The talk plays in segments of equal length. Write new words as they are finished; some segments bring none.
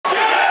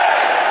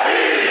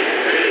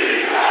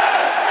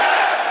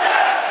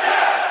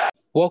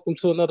Welcome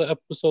to another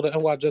episode of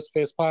NY Just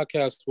Fans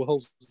Podcast with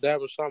hosts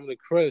Darren, Sharman, and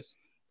Chris.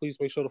 Please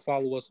make sure to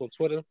follow us on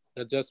Twitter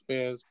at Just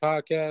Fans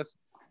Podcast.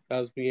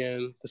 As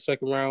being the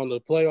second round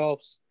of the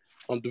playoffs,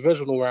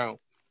 divisional round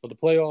of the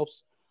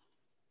playoffs.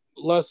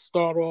 Let's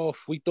start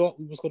off. We thought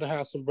we was going to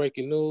have some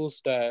breaking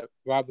news that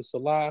Robert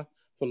Salah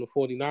from the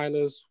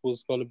 49ers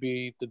was going to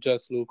be the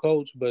Jets' new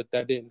coach, but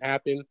that didn't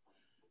happen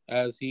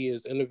as he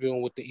is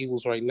interviewing with the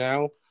Eagles right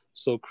now.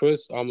 So,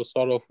 Chris, I'm gonna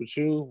start off with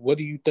you. What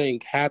do you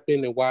think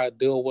happened and why a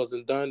deal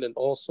wasn't done? And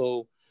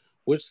also,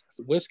 which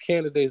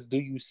candidates do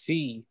you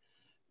see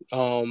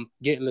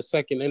getting the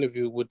second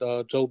interview with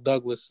Joe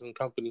Douglas and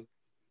company?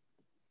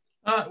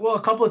 Well,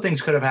 a couple of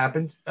things could have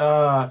happened.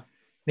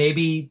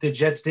 Maybe the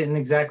Jets didn't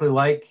exactly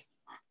like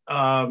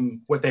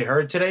what they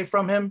heard today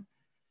from him.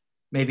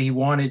 Maybe he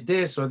wanted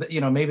this, or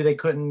maybe they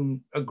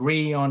couldn't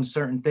agree on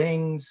certain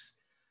things.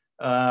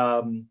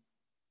 Could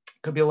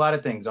be a lot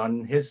of things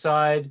on his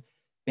side.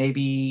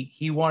 Maybe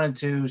he wanted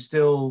to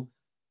still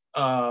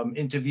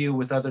interview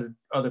with other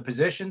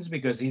positions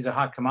because he's a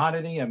hot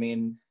commodity. I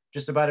mean,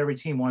 just about every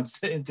team wants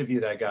to interview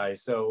that guy.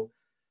 So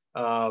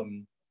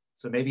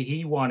maybe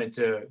he wanted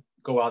to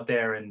go out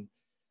there and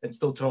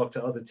still talk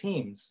to other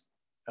teams.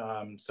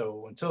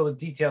 So until the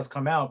details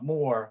come out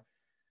more,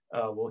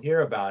 we'll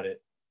hear about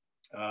it.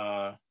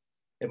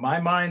 In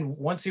my mind,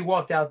 once he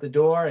walked out the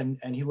door and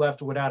he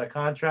left without a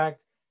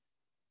contract,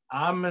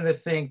 I'm going to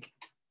think,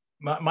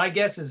 my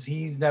guess is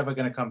he's never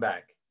going to come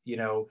back. He's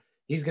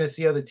going to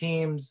see other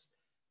teams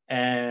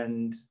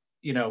and,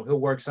 he'll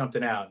work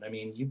something out. I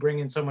mean, you bring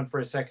in someone for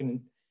a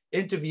second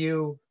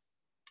interview,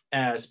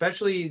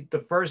 especially the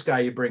first guy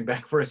you bring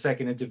back for a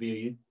second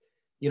interview,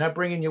 you're not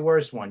bringing your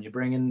worst one. You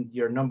bring in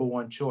your number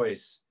one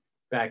choice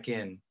back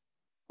in,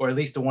 or at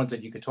least the ones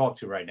that you could talk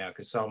to right now,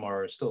 because some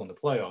are still in the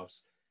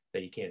playoffs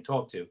that you can't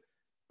talk to.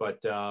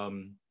 But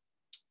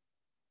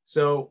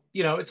so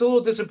it's a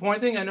little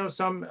disappointing. I know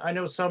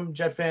some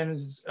Jet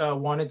fans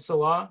wanted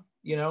Salah,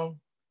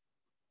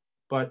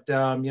 but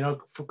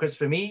because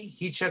for me,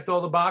 he checked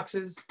all the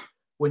boxes.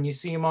 When you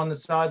see him on the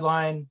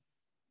sideline,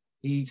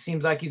 he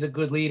seems like he's a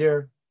good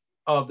leader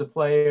of the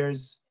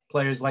players.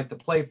 Players like to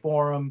play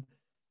for him.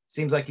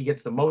 Seems like he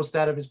gets the most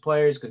out of his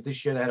players because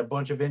this year they had a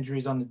bunch of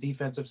injuries on the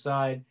defensive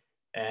side,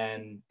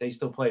 and they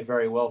still played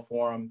very well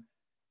for him.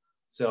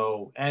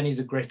 So, and he's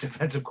a great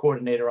defensive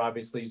coordinator,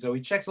 obviously. So he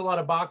checks a lot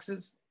of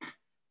boxes.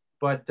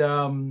 But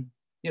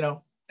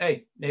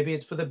hey, maybe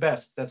it's for the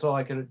best. That's all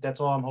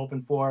I'm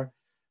hoping for.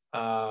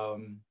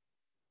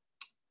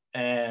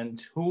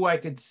 And who I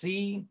could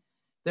see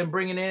them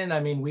bringing in, I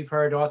mean, we've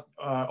heard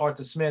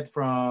Arthur Smith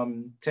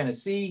from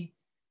Tennessee.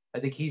 I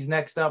think he's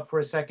next up for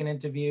a second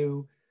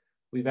interview.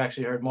 We've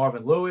actually heard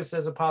Marvin Lewis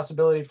as a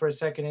possibility for a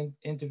second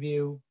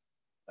interview.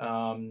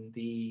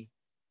 The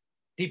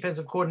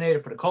defensive coordinator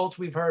for the Colts,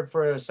 we've heard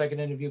for a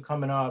second interview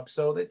coming up.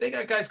 So they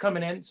got guys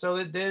coming in.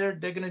 So they're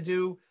going to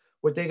do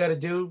what they got to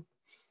do,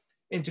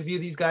 interview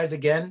these guys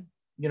again,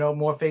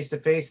 more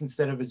face-to-face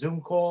instead of a Zoom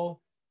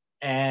call.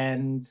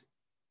 And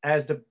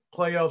as the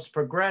playoffs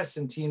progress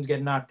and teams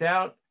get knocked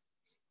out,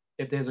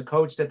 if there's a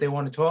coach that they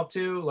want to talk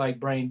to, like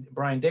Brian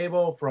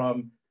Daboll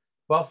from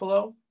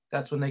Buffalo,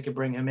 that's when they could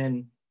bring him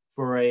in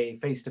for a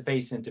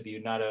face-to-face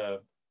interview, not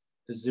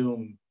the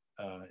Zoom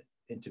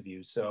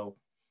interview. So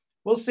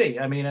we'll see.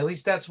 I mean, at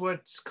least that's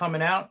what's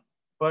coming out,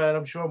 but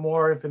I'm sure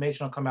more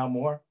information will come out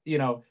more,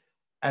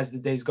 as the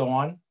days go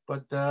on.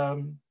 But,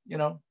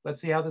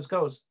 let's see how this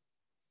goes.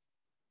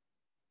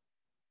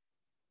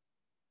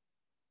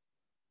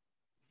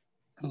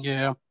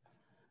 Yeah.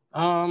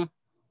 I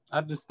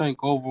just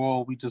think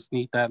overall we just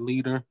need that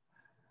leader.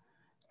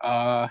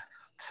 Uh,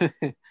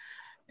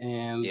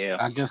 and Yeah.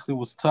 I guess it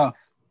was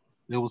tough.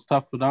 It was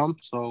tough for them.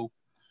 So,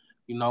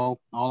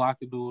 all I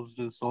could do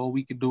is all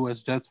we could do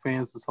as Jets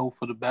fans is hope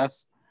for the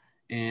best.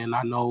 And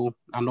I know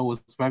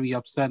it's very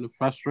upsetting and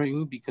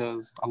frustrating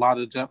because a lot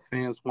of Jet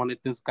fans wanted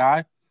this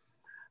guy,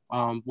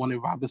 wanted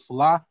Robert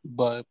Salah,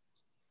 but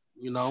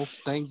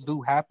things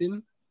do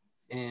happen,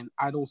 and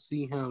I don't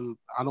see him.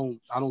 I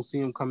don't see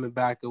him coming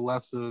back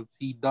unless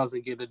he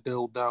doesn't get a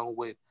deal done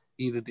with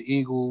either the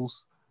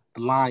Eagles,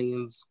 the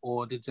Lions,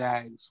 or the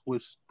Jags,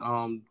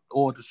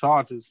 or the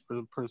Chargers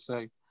per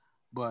se.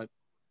 But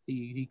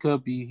he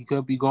could be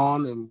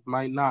gone and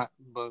might not.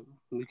 But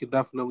we could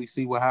definitely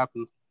see what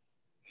happens.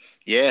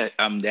 Yeah,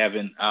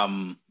 Devin.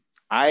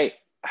 I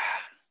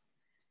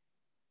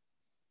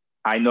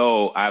I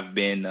know I've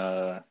been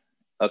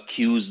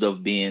accused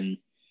of being,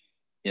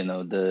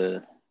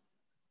 the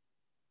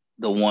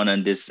one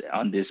on this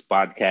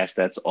podcast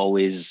that's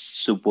always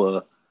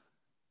super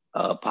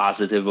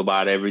positive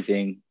about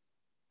everything.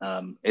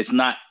 It's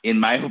not, in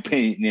my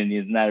opinion,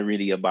 it's not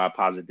really about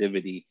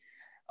positivity.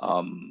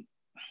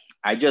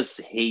 I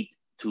just hate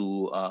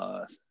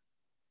to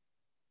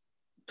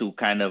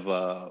kind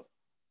of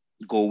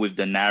go with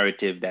the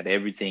narrative that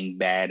everything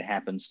bad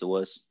happens to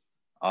us,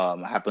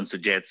 happens to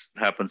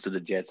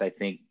the Jets. I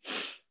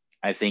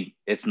think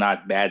it's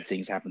not bad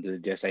things happen to the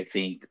Jets. I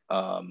think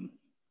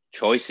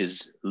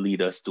choices lead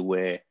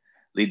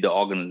the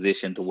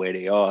organization to where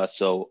they are.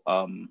 So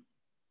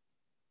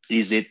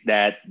Is it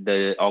that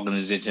the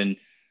organization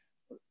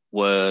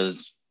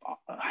was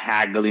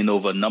haggling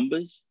over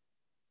numbers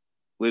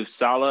with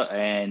Salah,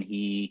 and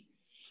he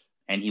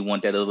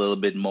wanted a little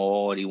bit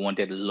more, he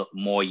wanted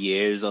more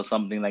years or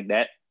something like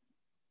that?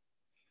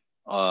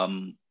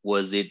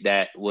 Was it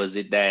that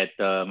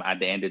at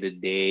the end of the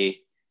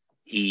day,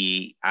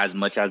 he, as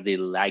much as they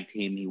liked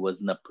him, he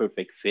wasn't a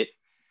perfect fit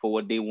for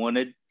what they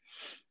wanted?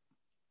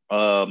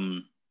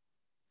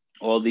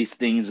 All these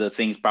things are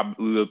things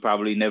we will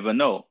probably never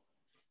know.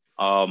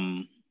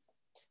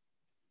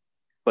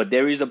 But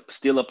there is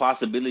still a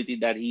possibility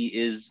that he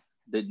is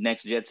the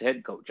next Jets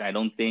head coach. I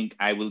don't think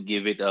I will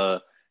give it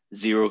a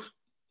zero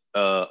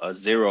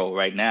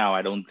right now.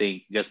 I don't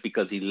think just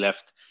because he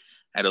left,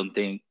 I don't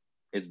think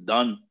it's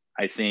done.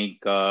 I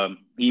think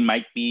he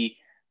might be.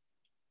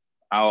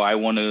 I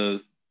want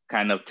to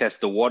kind of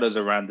test the waters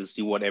around to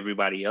see what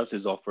everybody else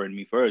is offering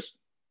me first.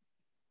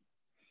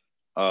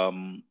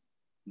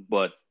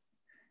 But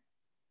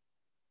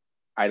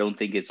I don't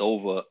think it's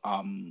over.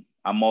 I'm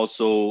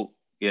also,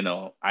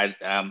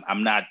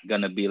 I'm not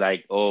gonna be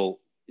like, oh,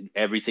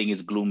 everything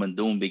is gloom and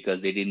doom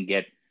because they didn't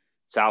get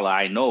Salah.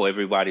 I know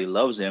everybody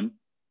loves him.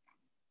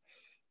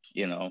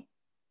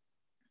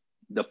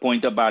 The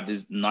point about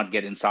this not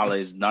getting Salah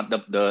is not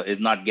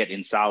not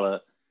getting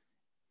Salah.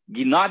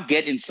 Not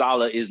getting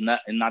Salah is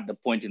not the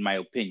point, in my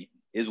opinion.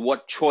 Is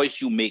what choice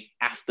you make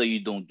after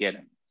you don't get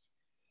him.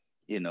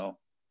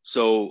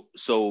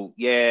 So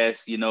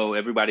yes,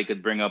 everybody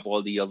could bring up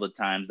all the other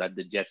times that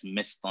the Jets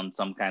missed on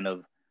some kind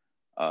of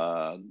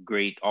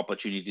great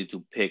opportunity to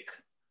pick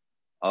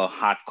a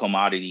hot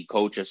commodity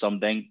coach or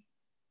something,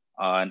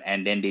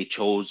 and then they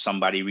chose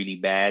somebody really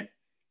bad.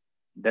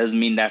 Doesn't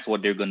mean that's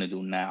what they're gonna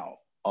do now.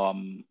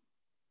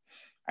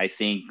 I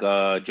think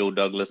Joe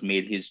Douglas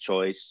made his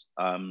choice.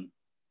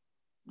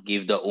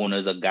 Give the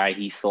owners a guy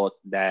he thought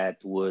that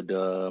would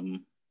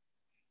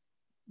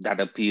that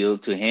appeal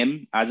to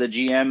him as a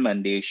GM,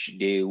 and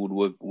they would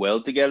work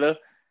well together.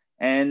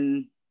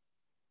 And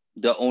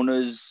the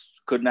owners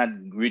could not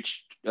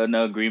reach an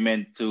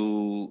agreement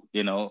to,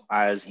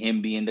 as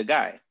him being the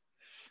guy.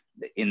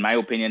 In my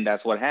opinion,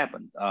 that's what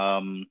happened.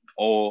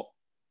 Or,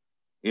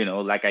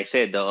 like I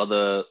said, the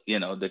other,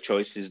 the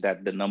choices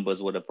that the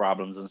numbers were the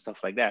problems and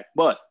stuff like that.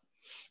 But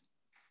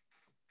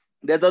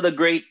there's other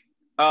great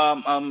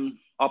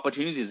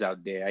opportunities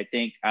out there. I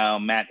think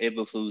Matt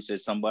Eberflus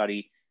is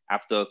somebody,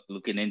 after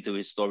looking into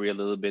his story a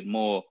little bit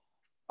more,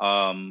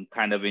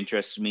 kind of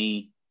interests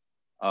me.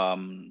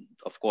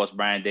 Of course,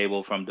 Brian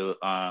Daboll from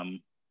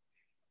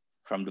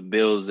the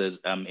Bills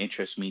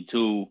interests me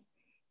too.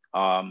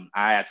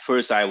 At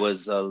first I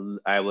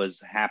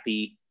was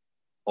happy,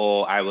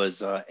 or I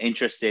was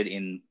interested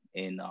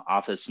in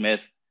Arthur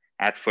Smith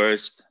at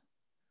first,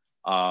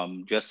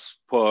 just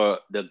for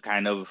the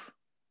kind of,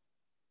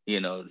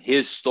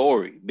 his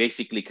story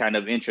basically kind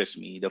of interests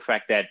me. The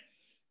fact that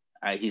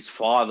his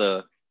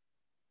father,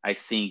 I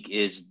think,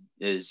 his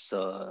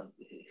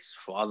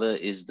father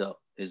is the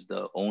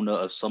owner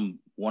of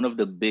one of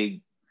the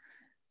big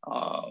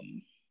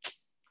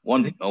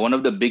one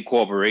of the big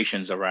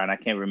corporations around. I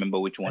can't remember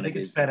which one it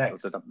is.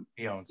 FedEx.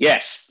 He owns.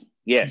 Yes,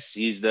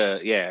 he's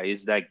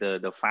like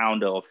the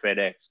founder of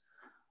FedEx.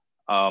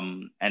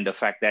 And the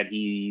fact that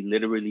he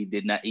literally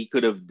he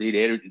could have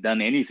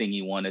done anything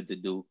he wanted to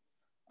do,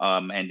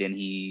 and then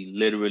he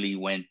literally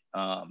went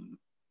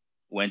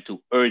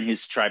to earn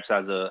his stripes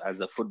as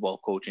a football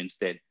coach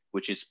instead,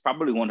 which is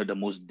probably one of the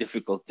most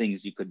difficult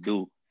things you could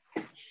do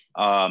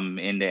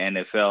in the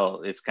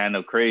NFL. It's kind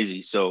of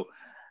crazy. So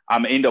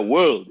in the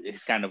world,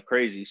 it's kind of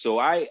crazy. So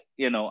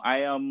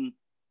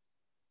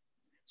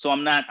so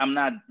I'm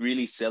not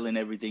really selling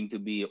everything to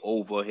be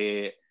over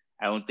here.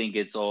 I don't think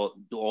it's all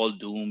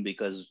doom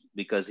because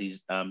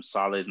he's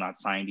Salah is not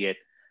signed yet.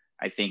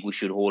 I think we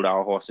should hold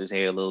our horses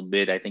here a little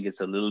bit. I think it's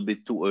a little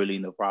bit too early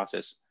in the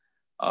process.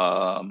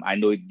 I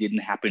know it didn't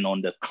happen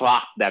on the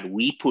clock that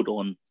we put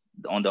on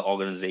the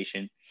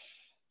organization.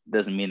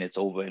 Doesn't mean it's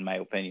over, in my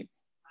opinion.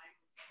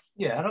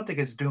 Yeah, I don't think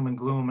it's doom and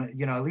gloom.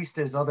 At least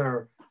there's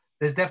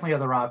definitely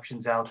other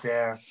options out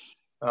there.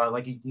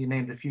 Like you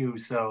named a few.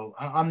 So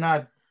I'm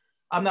not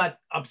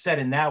upset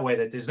in that way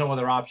that there's no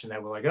other option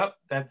that we're like, oh,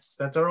 that's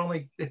our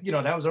only,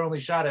 that was our only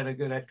shot at a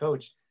good head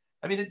coach.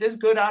 I mean, there's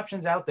good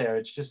options out there.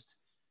 It's just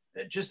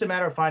a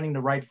matter of finding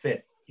the right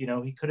fit. He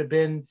could have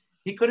been,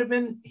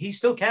 he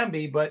still can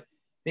be, but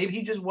maybe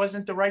he just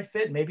wasn't the right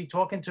fit. Maybe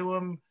talking to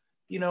him,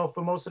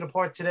 for most of the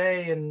part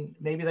today, and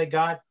maybe they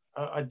got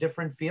a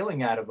different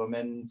feeling out of him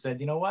and said,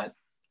 you know what,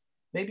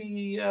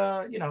 maybe,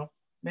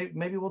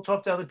 maybe we'll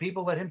talk to other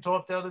people, let him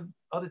talk to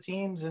other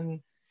teams,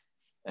 and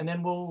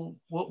then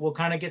we'll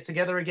kind of get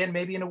together again,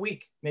 maybe in a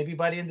week, maybe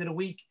by the end of the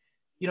week.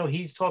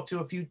 He's talked to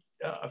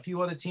a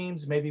few other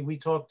teams. Maybe we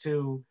talk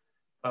to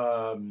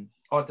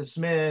Arthur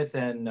Smith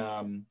and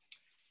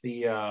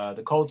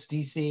the Colts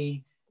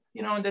DC,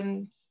 and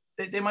then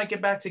they might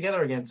get back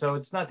together again. So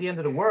it's not the end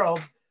of the world,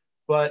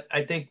 but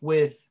I think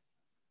with,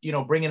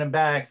 bringing him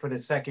back for the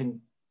second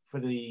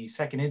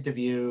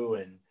interview,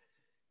 and,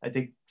 I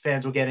think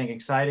fans were getting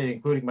excited,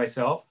 including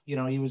myself. You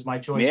know, he was my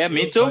choice. Yeah,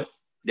 me too.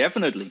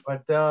 Definitely.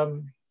 But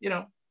you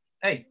know,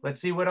 hey,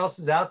 let's see what else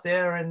is out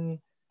there. And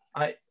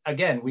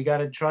we got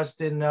to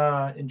trust in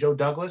Joe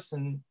Douglas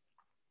and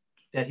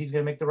that he's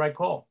going to make the right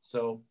call.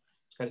 So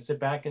just got to sit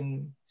back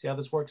and see how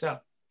this works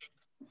out.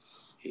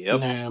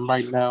 Yep. And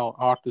right now,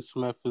 Arthur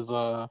Smith is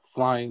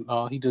flying.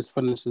 He just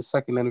finished his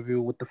second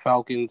interview with the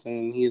Falcons,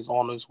 and he is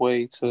on his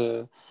way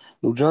to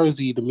New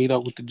Jersey to meet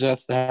up with the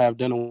Jets to have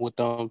dinner with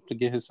them to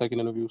get his second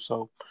interview.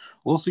 So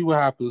we'll see what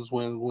happens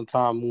when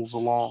time moves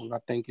along. I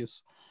think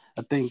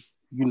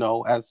you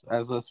know, as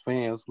us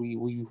fans,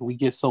 we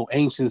get so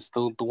anxious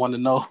to want to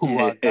know who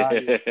our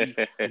guy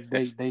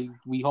is.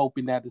 We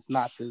hoping that it's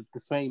not the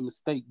same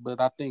mistake, but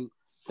I think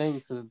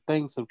things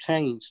have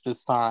changed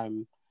this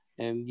time.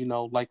 And, you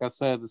know, like I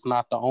said, it's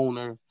not the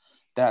owner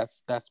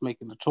that's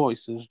making the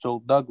choice. It's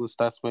Joe Douglas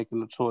that's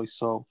making the choice.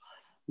 So,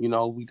 you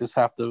know, we just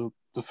have to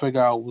figure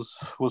out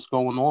what's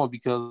going on,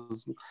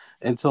 because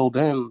until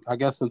then, I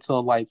guess the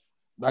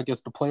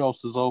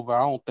playoffs is over,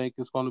 I don't think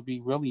it's going to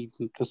be really.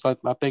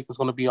 I think it's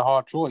going to be a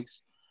hard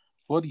choice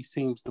for these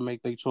teams to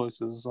make their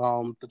choices.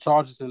 The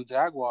Chargers and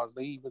Jaguars,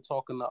 they even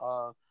talking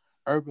to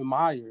Urban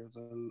Myers,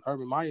 and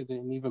Urban Meyer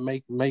didn't even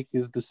make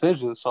his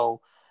decision.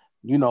 So,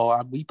 you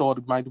know, we thought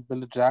it might have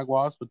been the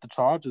Jaguars, but the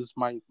Chargers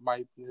might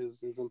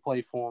is in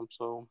play for him.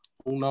 So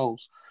who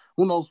knows?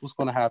 Who knows what's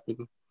going to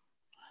happen?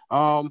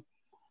 The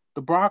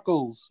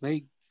Broncos,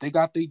 they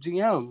got their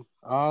GM.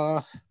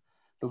 The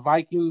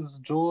Vikings,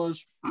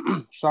 George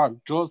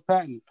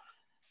Patton.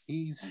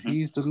 He's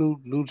the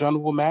new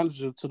general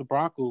manager to the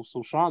Broncos.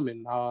 So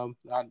Sharman, I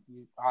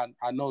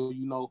know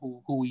you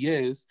know who he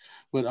is,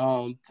 but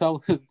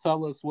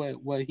tell us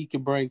what he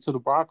can bring to the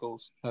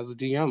Broncos as a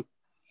GM.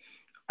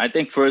 I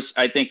think first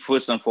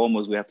and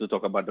foremost, we have to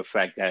talk about the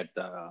fact that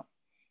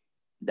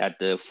that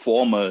the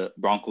former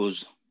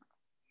Broncos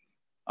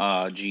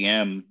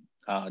GM,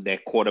 their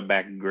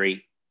quarterback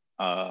great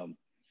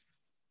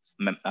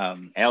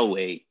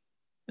Elway,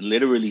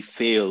 literally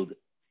failed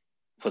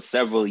for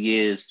several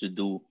years to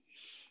do,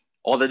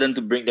 other than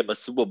to bring them a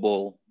Super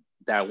Bowl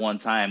that one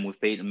time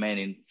with Peyton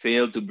Manning,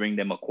 failed to bring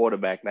them a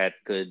quarterback that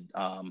could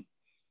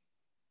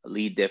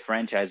lead their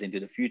franchise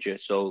into the future.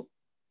 So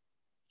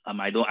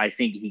I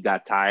think he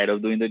got tired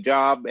of doing the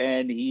job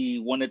and he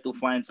wanted to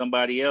find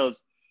somebody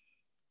else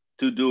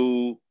to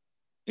do,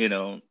 you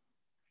know,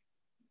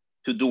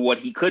 to do what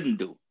he couldn't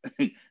do,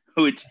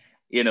 which,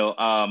 you know,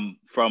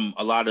 from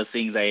a lot of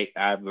things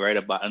I've read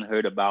about and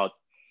heard about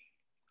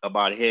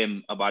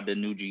him, about the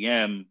new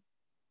GM,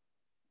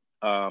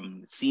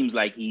 it seems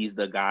like he's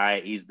the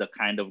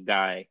kind of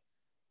guy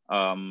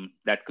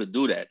that could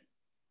do that,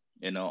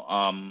 you know.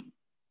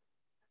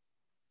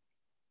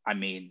 I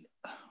mean,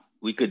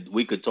 we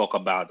could talk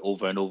about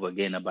over and over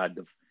again about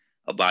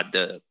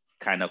the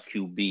kind of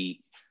QB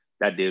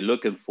that they're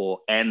looking for,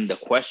 and the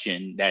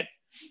question that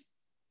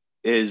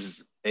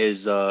is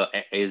Drew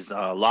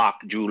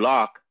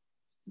Lock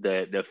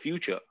the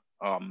future.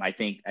 I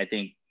think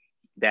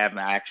Davin,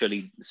 I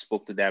actually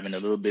spoke to Davin a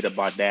little bit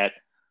about that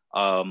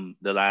the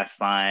last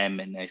time,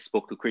 and I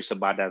spoke to Chris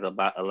about that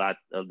about a lot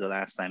of the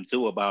last time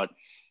too, about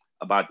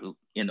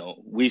you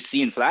know, we've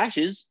seen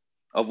flashes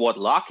of what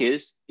Locke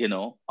is, you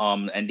know,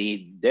 and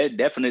they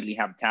definitely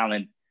have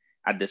talent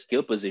at the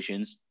skill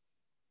positions,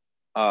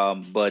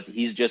 but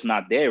he's just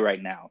not there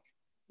right now.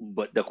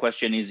 But the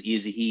question is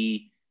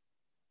he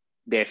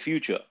their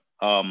future?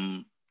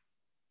 But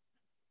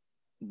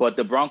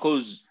the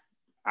Broncos,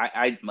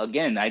 I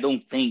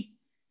don't think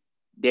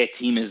their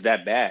team is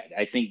that bad.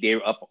 I think they're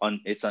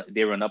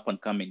an up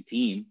and coming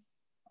team.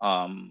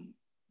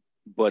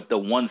 But the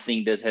one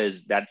thing that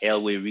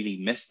Elway really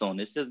missed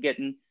on is just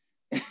getting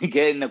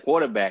a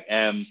quarterback.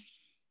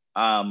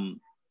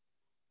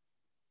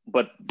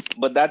 But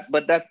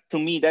that to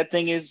me, that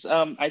thing is,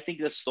 I think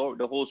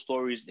the whole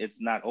story is,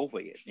 it's not over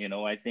yet. You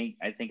know, I think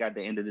at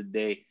the end of the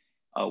day,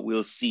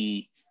 we'll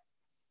see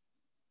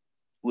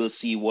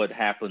what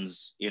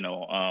happens, you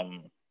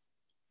know,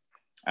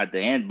 at the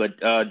end. But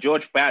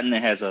George Patton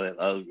has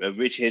a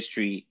rich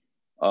history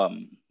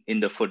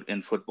in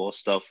football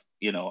stuff,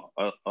 you know,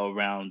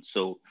 around.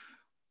 So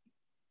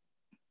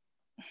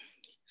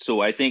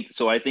I think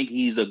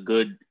he's a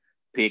good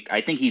pick.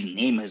 I think his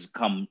name has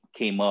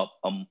came up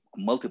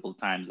multiple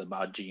times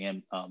about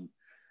GM,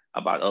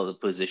 about other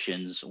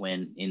positions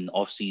when in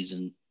off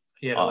season.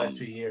 Yeah, the last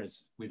 2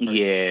 years.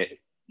 Yeah,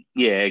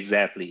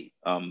 exactly.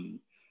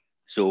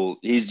 So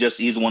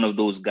he's one of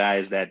those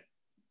guys that,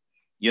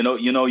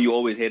 you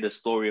always hear the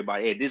story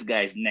about, hey, this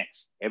guy's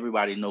next.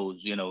 Everybody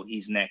knows, you know,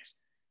 he's next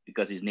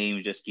because his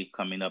name just keep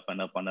coming up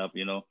and up and up,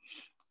 you know.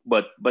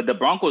 But the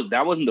Broncos,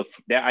 that wasn't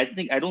I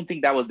don't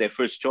think that was their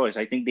first choice.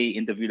 I think they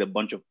interviewed a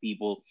bunch of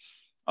people.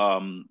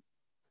 They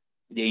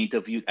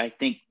interviewed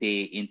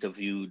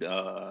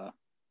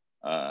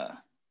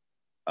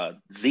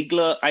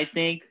Ziegler, I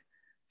think,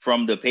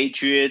 from the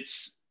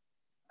Patriots,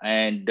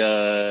 and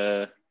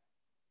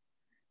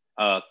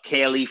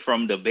Kelly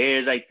from the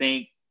Bears, I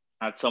think,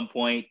 at some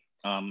point.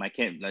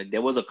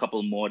 There was a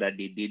couple more that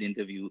they did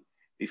interview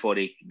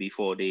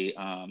they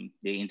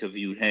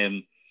interviewed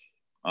him,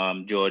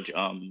 George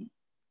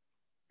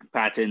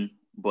Patton.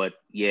 But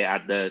yeah,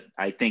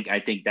 I think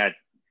that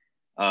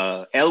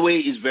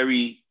Elway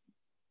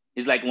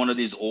is like one of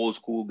these old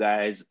school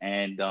guys,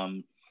 and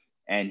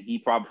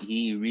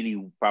he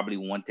really probably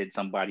wanted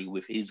somebody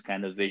with his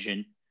kind of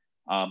vision,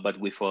 but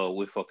with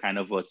a kind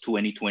of a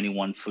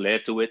 2021 flair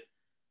to it,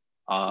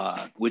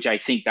 which I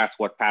think that's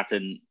what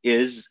Patton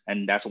is,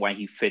 and that's why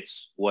he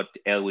fits what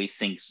Elway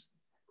thinks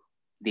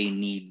they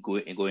need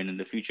going in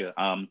the future.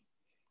 I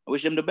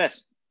wish them the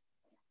best.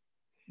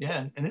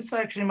 Yeah, and this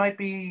actually might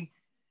be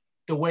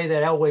the way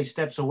that Elway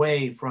steps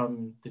away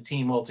from the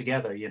team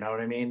altogether. You know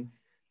what I mean?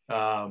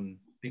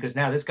 Because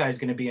now this guy's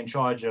going to be in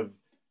charge of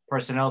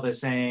personnel, they're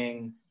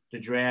saying, the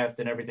draft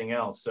and everything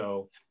else.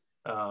 So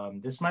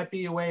this might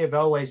be a way of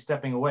Elway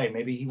stepping away.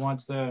 Maybe he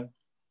wants to,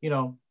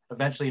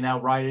 eventually now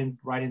ride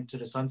into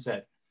the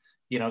sunset,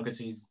 because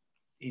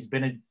he's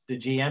been the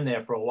GM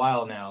there for a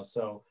while now.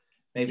 So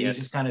maybe he's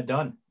just kind of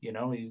done,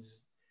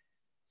 this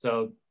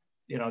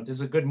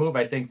is a good move,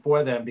 I think,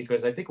 for them,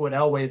 because I think with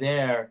Elway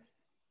there,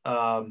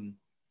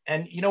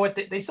 and you know what,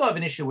 they still have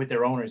an issue with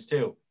their owners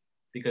too,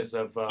 because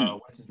of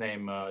what's his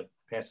name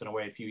passing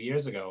away a few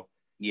years ago.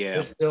 Yeah,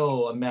 there's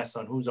still a mess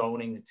on who's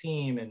owning the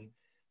team, and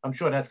I'm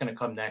sure that's going to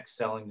come next,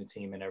 selling the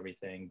team and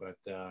everything. But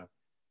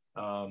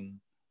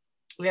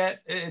yeah,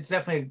 it's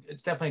definitely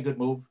a good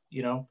move.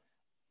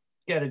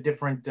 Get a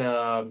different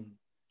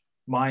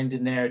mind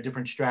in there,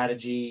 different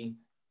strategy,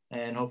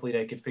 and hopefully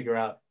they could figure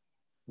out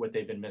what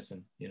they've been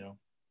missing.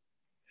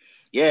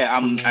 Yeah,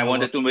 I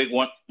wanted to make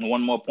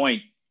one more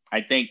point. I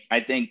think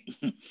Patton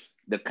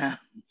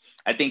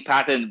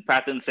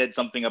said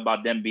something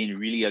about them being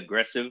really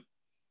aggressive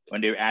when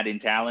they're adding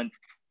talent.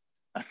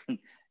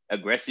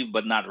 Aggressive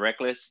but not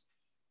reckless.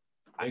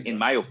 In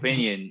my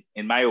opinion,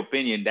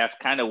 that's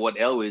kind of what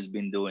Elway's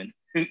been doing.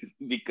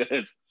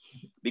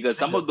 because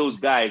some of those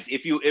guys,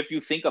 if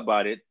you think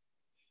about it,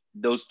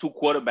 those two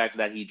quarterbacks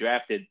that he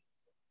drafted,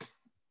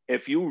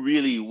 if you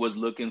really was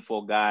looking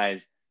for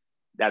guys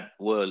that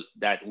would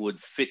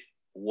fit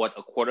what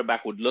a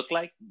quarterback would look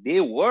like,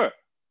 they were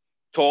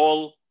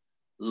tall,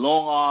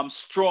 long arm,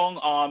 strong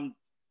arm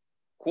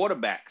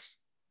quarterbacks.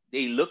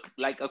 They looked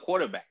like a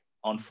quarterback.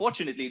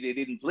 Unfortunately, they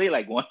didn't play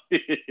like one.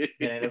 Yeah,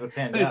 they never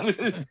panned out.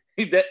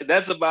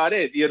 That's about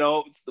it,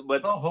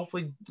 But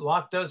hopefully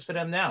Locke does for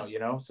them now,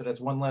 So that's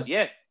one less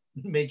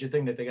major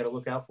thing that they got to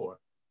look out for.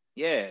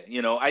 Yeah,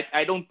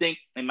 I don't think,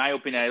 in my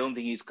opinion, I don't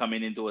think he's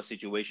coming into a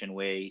situation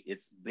where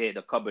it's bare.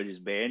 The cupboard is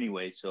bare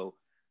anyway. So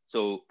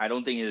I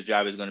don't think his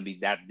job is going to be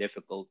that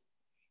difficult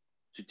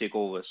to take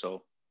over.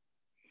 So.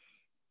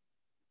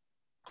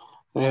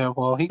 Yeah,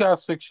 well, he got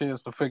 6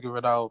 years to figure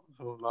it out.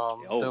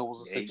 Still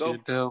was a 6-year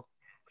deal.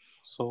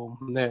 So,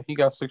 yeah, he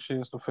got 6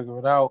 years to figure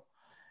it out.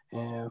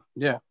 And,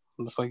 yeah,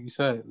 just like you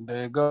said,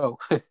 there you go.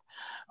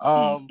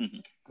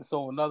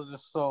 So,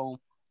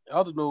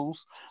 other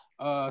news,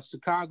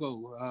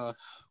 Chicago,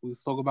 we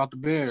spoke about the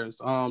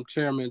Bears.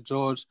 Chairman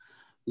George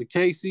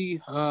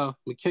McCasey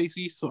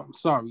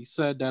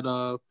said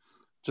that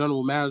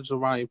General Manager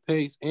Ryan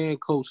Pace and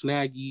Coach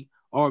Nagy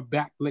are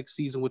back next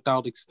season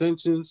without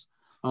extensions.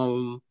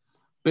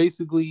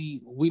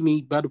 Basically, we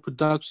need better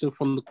production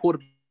from the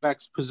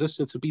quarterback's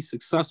position to be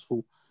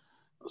successful.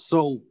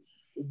 So,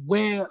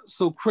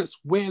 Chris,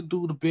 where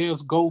do the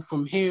Bears go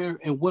from here,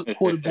 and what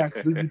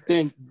quarterbacks do you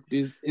think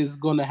is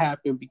going to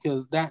happen?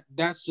 Because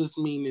that's just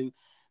meaning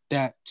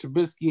that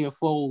Trubisky and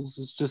Foles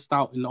is just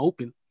out in the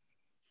open.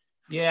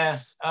 Yeah,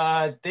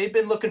 they've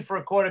been looking for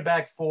a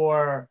quarterback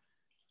for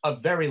a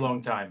very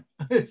long time.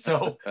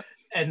 So,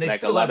 and they like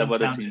still a lot haven't of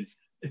other found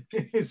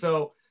teams.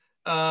 So.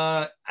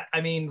 I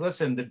mean,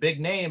 listen, the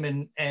big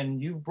name, and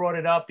you've brought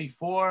it up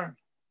before,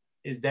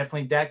 is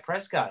definitely Dak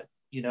Prescott.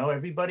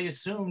 Everybody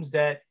assumes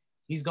that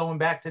he's going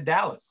back to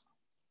Dallas,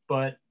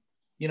 but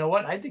you know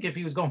what? I think if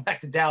he was going back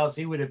to Dallas,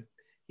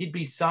 he'd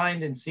be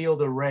signed and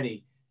sealed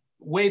already,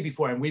 way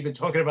before. And we've been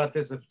talking about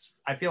this,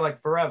 I feel like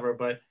forever,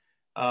 but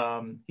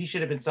he should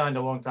have been signed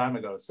a long time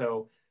ago.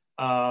 So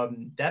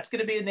that's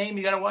going to be a name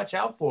you got to watch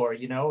out for,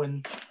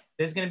 and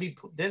there's going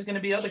to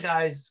be other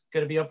guys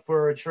going to be up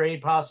for a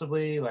trade,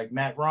 possibly like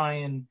Matt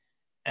Ryan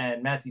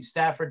and Matthew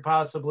Stafford,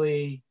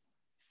 possibly.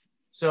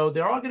 So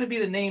there are going to be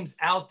the names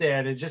out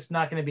there. There's just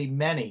not going to be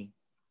many.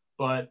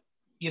 But,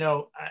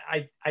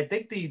 I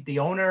think the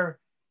owner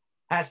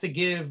has to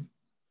give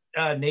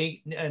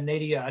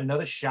Nady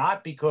another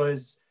shot,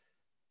 because,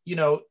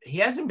 he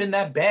hasn't been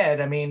that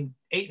bad. I mean,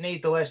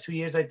 8-8 the last 2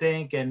 years, I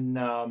think. And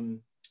the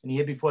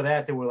year before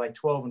that, they were like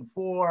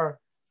 12-4.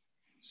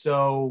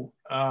 So,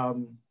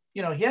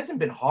 he hasn't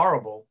been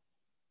horrible.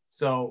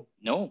 So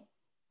no,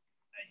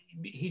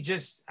 he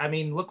just,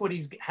 look what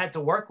he's had to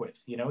work with.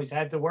 He's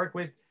had to work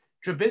with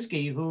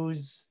Trubisky,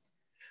 who's,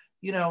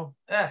 we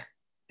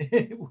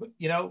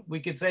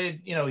could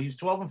say, he was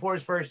 12-4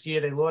 his first year.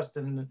 They lost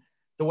in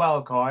the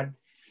wild card.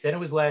 Then it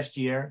was last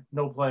year,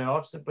 no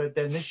playoffs. But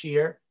then this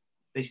year,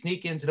 they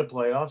sneak into the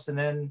playoffs, and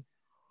then,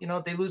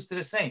 they lose to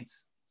the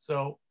Saints.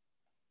 So,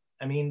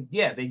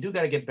 they do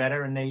got to get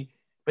better, and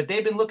but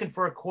they've been looking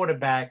for a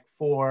quarterback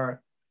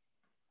for,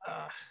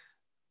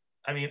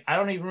 I mean, I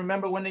don't even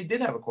remember when they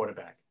did have a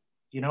quarterback.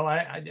 You know,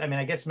 I mean,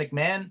 I guess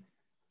McMahon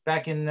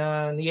back in the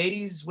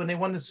 80s when they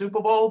won the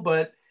Super Bowl,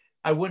 but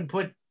I wouldn't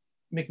put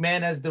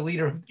McMahon as the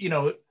leader of, you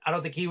know, I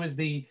don't think he was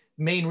the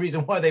main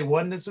reason why they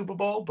won the Super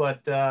Bowl,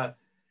 but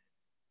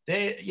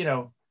they, you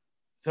know,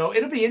 so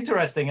it'll be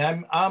interesting.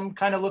 I'm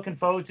kind of looking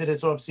forward to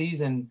this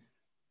offseason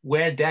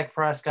where Dak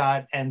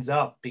Prescott ends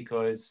up,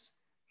 because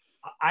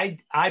I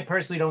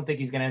personally don't think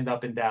he's going to end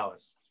up in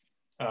Dallas.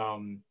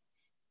 And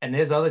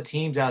there's other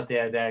teams out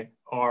there that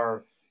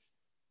are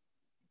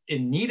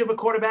in need of a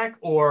quarterback,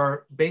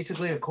 or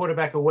basically a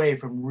quarterback away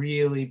from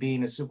really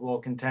being a Super Bowl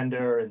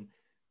contender. And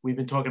we've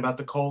been talking about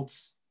the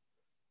Colts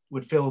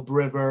with Phillip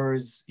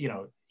Rivers. You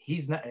know,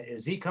 he's not,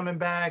 is he coming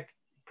back?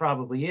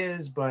 Probably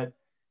is, but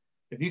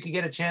if you could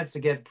get a chance to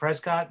get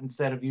Prescott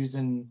instead of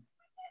using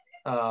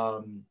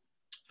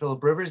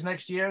Phillip Rivers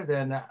next year,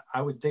 then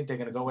I would think they're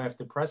going to go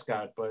after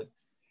Prescott. But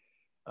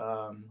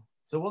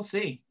so we'll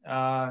see.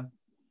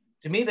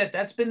 To me,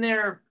 that's been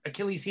their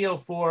Achilles heel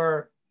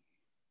for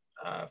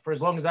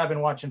as long as I've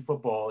been watching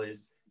football,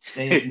 is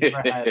they've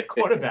never had a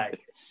quarterback.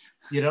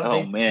 You know,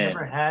 they've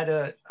never had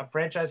a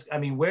franchise. I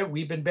mean,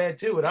 we've been bad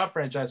too with our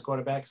franchise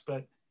quarterbacks,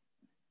 but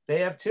they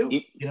have two,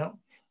 you know.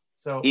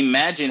 So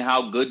imagine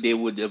how good they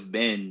would have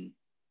been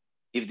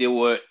if they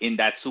were in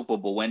that Super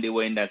Bowl, when they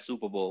were in that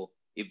Super Bowl,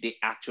 if they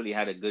actually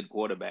had a good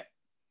quarterback.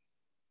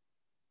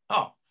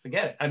 Oh,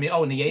 forget it. I mean,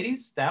 in the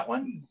 80s, that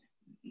one?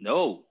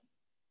 No,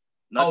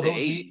 not the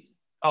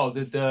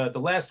 80s. The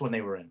last one they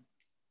were in.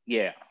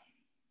 Yeah.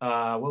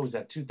 What was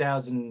that?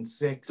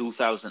 2006.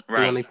 2000,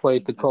 right? When they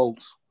played the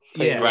Colts.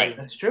 Yeah, right.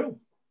 That's true.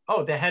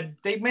 Oh,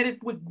 they made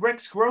it with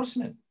Rex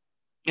Grossman.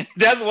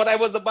 That's what I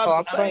was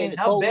about to say.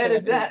 How bad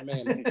is that?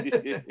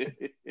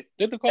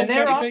 Did the Colts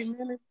have Peyton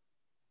Manning?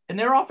 And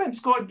their offense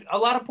scored a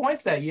lot of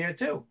points that year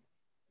too.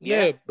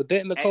 Yeah, but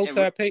didn't the Colts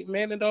have Peyton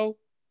Manning though?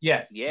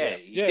 Yes. Yeah.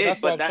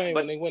 That's what I'm saying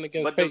when they went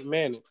against Peyton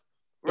Manning.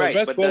 Right.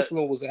 Rex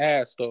Grossman was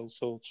ass though,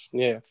 so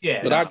yeah.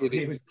 Yeah. But I get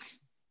it.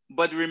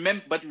 But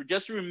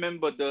just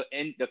remember the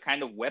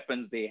kind of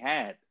weapons they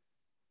had.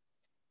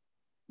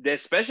 Their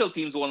special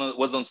teams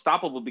was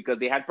unstoppable because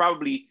they had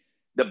probably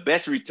the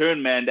best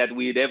return man that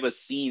we had ever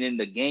seen in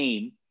the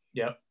game.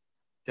 Yep.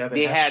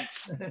 They had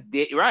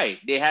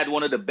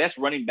one of the best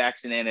running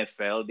backs in the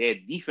NFL. Their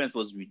defense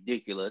was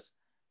ridiculous.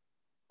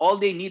 All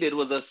they needed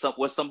was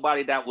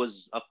somebody that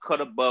was a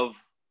cut above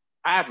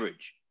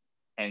average,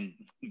 and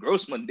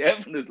Grossman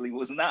definitely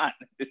was not.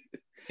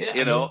 Yeah,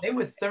 I mean, they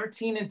were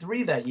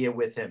 13-3 that year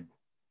with him.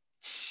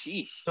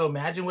 Sheesh. So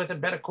imagine with a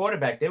better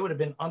quarterback, they would have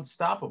been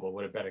unstoppable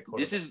with a better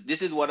quarterback.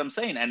 This is what I'm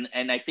saying,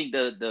 and I think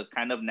the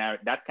kind of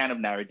that kind of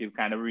narrative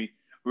kind of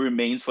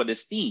remains for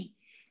this team.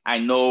 I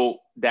know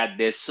that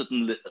there's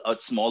certain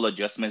small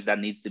adjustments that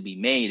needs to be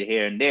made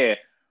here and there,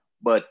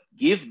 but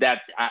give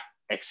that.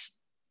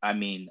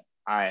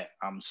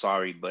 I'm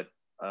sorry, but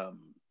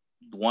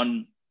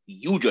one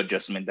huge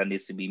adjustment that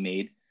needs to be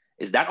made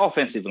is that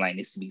offensive line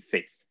needs to be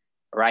fixed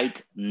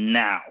right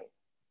now.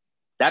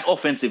 That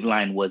offensive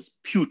line was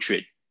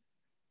putrid.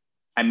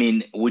 I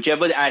mean,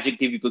 whichever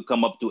adjective you could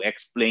come up to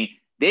explain,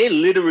 they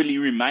literally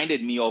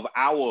reminded me of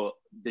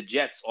the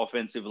Jets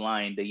offensive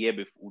line the year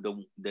before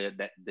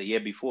the year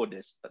before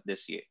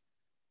this year.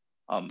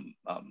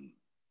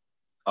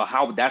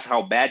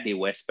 How bad they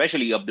were,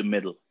 especially up the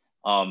middle.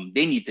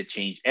 They need to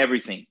change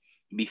everything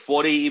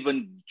before they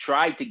even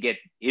try to get,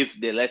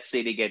 let's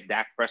say they get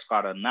Dak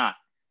Prescott or not.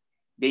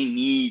 They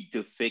need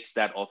to fix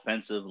that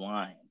offensive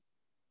line,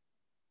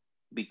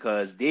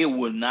 because they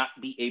will not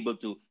be able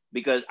to.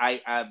 Because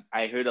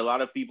I heard a lot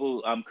of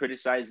people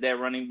criticize their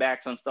running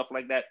backs and stuff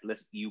like that.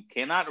 You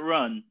cannot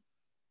run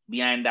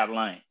behind that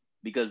line,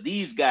 because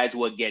these guys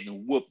were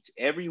getting whooped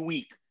every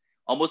week.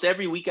 Almost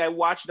every week I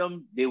watched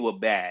them, they were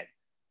bad.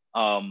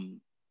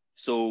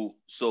 So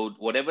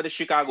whatever the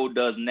Chicago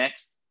does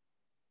next,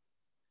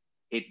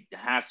 it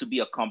has to be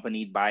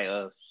accompanied by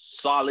a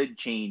solid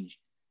change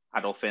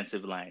at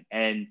offensive line.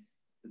 And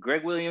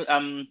Greg Williams, I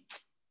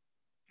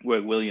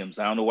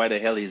don't know why the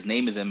hell his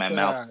name is in my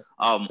mouth.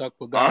 Chuck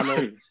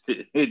Pagano.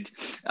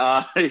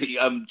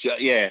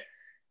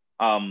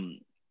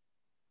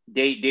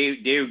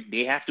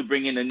 They have to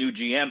bring in a new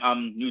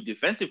GM, new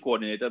defensive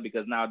coordinator,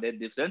 because now their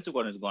defensive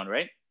coordinator is gone,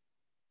 right?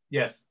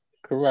 Yes,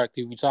 correct.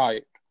 He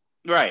retired.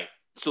 Right.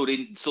 So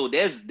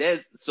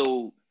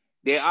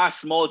there are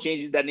small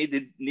changes that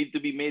need to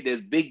be made.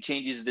 There's big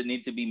changes that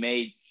need to be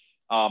made.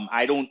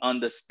 I don't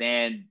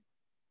understand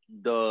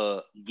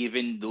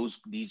giving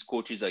these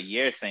coaches a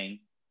year thing,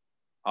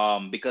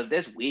 because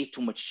there's way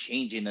too much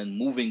changing and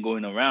moving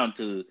going around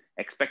to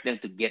expect them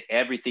to get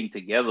everything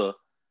together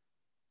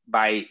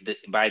by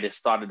the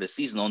start of the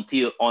season,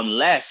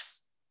 unless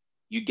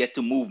you get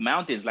to move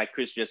mountains, like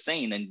Chris just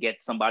saying, and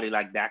get somebody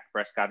like Dak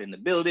Prescott in the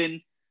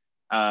building,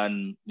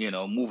 and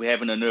move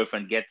heaven and earth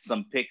and get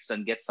some picks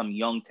and get some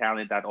young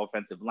talent at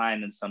offensive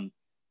line and some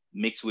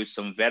mix with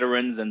some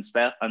veterans and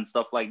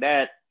stuff like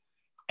that.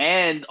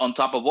 And on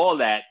top of all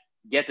that,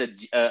 get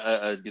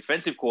a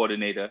defensive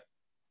coordinator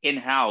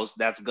in-house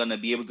that's gonna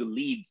be able to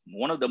lead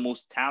one of the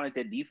most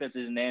talented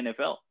defenses in the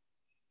NFL.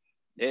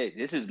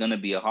 This is gonna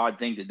be a hard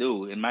thing to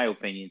do, in my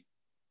opinion.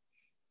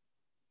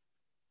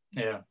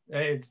 Yeah,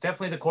 it's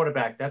definitely the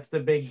quarterback. That's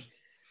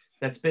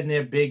been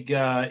their big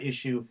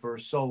issue for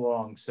so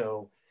long.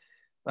 So,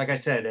 like I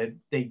said,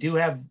 they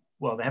have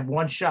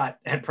one shot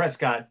at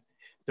Prescott.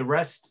 The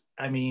rest,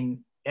 I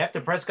mean,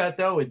 after Prescott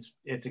though, it's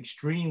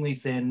extremely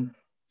thin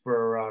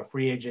for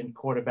free agent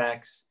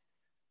quarterbacks.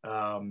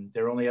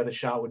 Their only other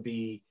shot would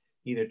be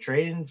either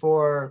trading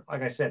for,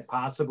 like I said,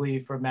 possibly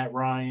for Matt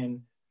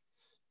Ryan,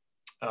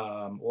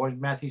 or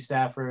Matthew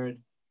Stafford,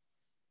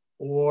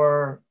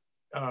 or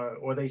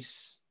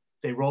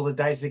they roll the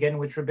dice again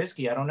with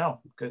Trubisky. I don't know,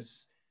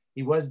 because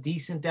he was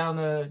decent down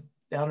the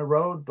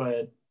road,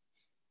 but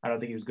I don't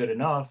think he was good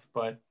enough.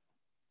 But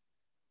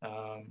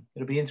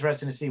it'll be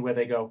interesting to see where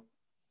they go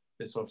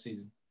this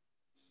offseason.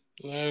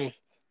 Yeah,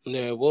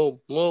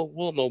 we'll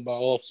know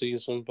about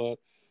offseason, but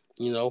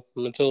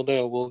until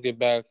then, we'll get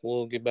back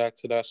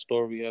to that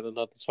story at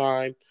another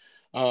time.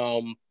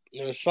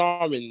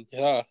 Sharman,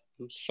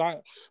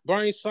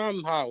 Brian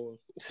Schottenheimer.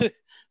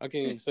 I can't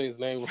even say his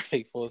name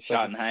right for a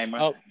second.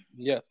 Schottenheimer.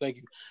 Yes, thank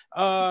you.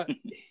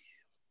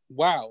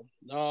 Wow.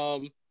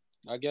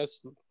 I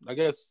guess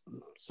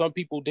some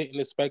people didn't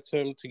expect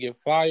him to get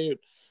fired.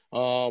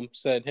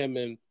 Said him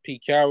and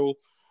Pete Carroll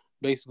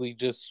basically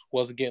just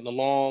wasn't getting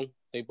along.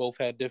 They both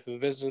had different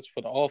visions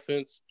for the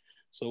offense,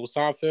 so it was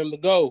time for him to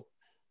go.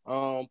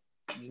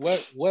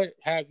 What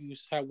have you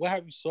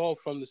saw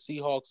from the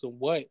Seahawks,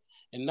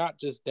 and not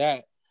just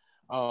that,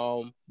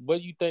 what do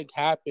you think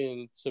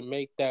happened to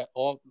make that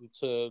for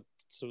the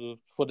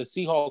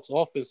Seahawks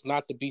offense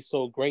not to be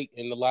so great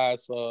in the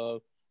last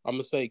I'm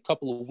gonna say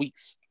couple of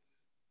weeks?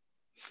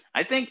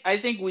 I think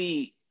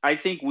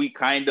we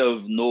kind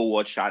of know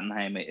what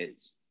Schottenheimer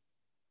is.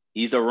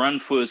 He's a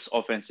run-first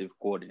offensive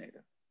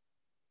coordinator,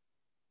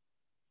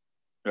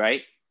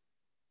 right?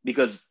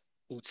 Because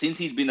since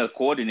he's been a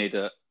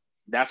coordinator,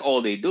 that's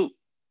all they do.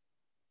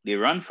 They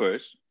run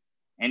first,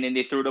 and then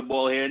they throw the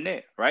ball here and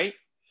there, right?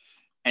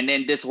 And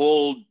then this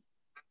whole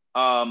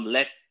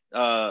let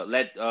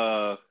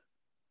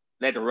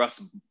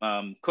Russ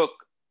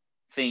cook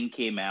thing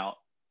came out,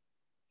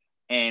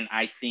 and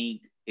I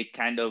think it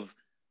kind of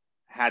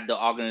had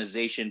the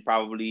organization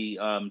probably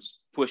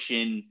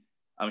pushing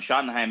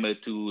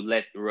Schottenheimer to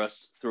let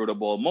Russ throw the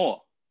ball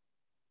more,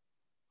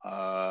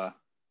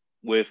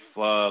 with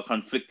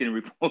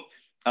conflicting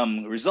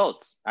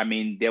results. I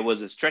mean, there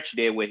was a stretch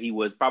there where he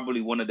was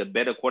probably one of the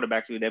better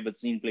quarterbacks we'd ever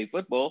seen play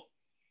football,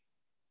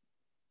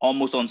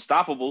 almost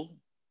unstoppable,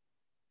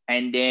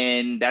 and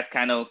then that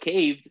kind of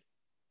caved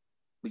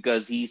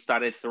because he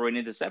started throwing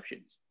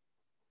interceptions.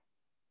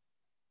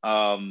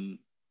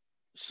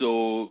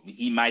 So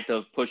he might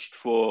have pushed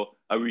for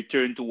a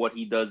return to what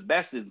he does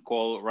best, is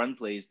call run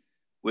plays,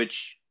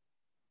 which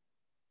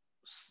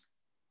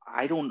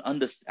I don't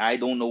understand. I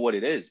don't know what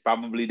it is.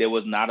 Probably there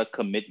was not a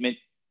commitment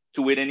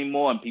to it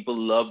anymore, and people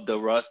love the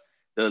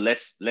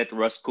let's let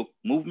Russ cook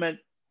movement,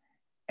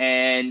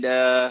 and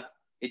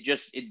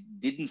it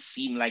didn't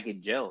seem like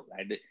it gelled.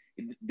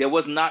 There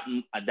was not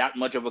that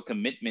much of a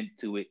commitment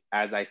to it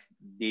as they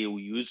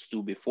used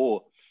to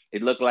before.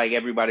 It looked like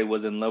everybody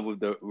was in love with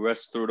the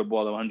Russ throw the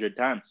ball 100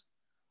 times.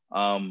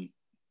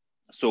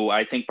 So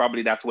I think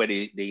probably that's where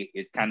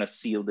it kind of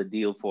sealed the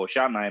deal for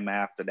Schottenheimer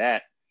after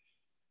that.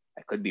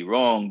 I could be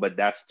wrong, but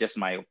that's just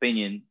my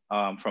opinion.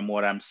 From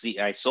what I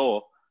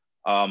saw,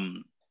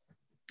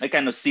 it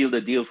kind of sealed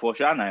the deal for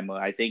Schottenheimer.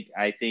 I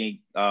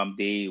think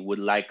they would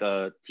like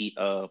an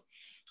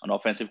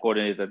offensive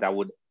coordinator that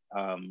would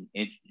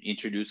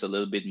introduce a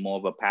little bit more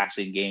of a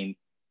passing game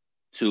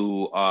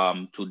to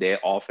their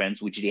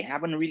offense, which they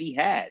haven't really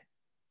had.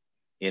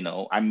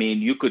 I mean,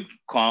 you could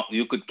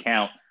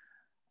count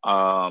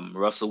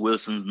Russell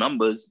Wilson's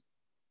numbers,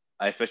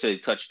 especially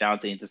touchdown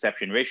to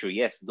interception ratio.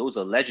 Yes, those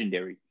are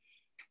legendary.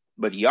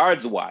 But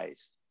yards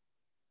wise,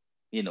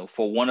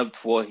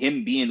 for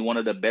him being one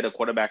of the better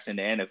quarterbacks in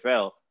the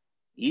NFL,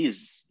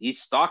 he's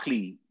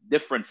starkly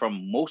different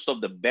from most of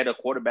the better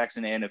quarterbacks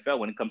in the NFL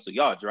when it comes to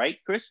yards, right,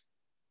 Chris?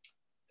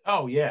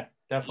 Oh yeah,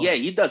 definitely. Yeah,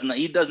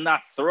 he does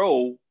not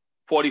throw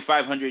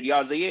 4,500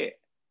 yards a year,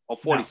 or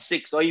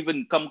 46, or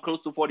even come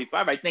close to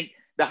 45. I think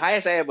the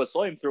highest I ever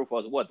saw him throw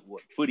was what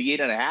 48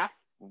 and a half?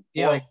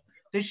 Yeah, like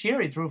this year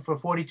he threw for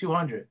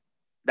 4,200.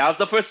 That was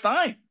the first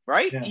time,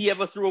 right? Yeah. He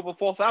ever threw over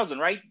 4,000,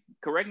 right?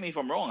 Correct me if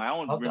I'm wrong. I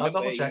don't remember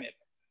double check.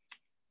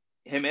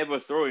 him ever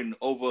throwing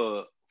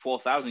over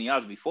 4,000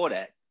 yards before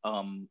that.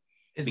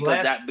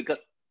 Because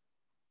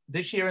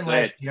this year and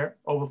last year,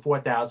 over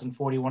 4,000,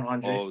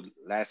 4,100. Oh,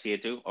 last year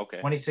too? Okay.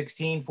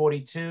 2016,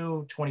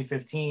 42,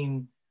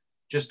 2015,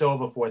 just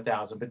over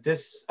 4,000. But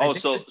this...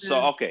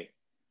 okay.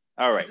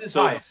 All right.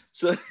 So I'm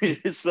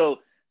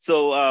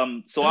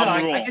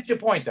wrong. I get your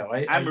point, though.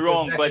 I'm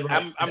wrong, exactly but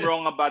right. I'm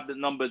wrong about the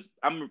numbers.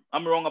 I'm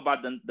wrong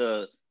about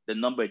the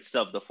number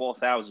itself, the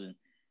 4,000.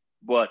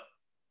 But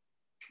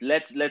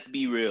let's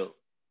be real.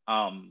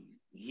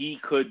 He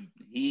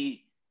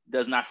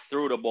does not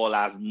throw the ball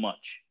as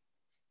much.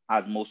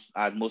 as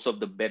most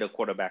of the better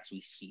quarterbacks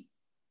we see.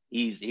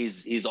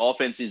 His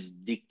offense is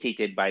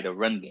dictated by the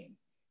run game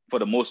for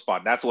the most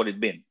part. That's what it's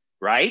been,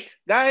 right,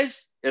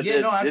 guys?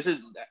 This is,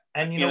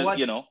 and you know what?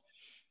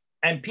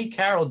 And Pete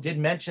Carroll did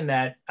mention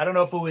that. I don't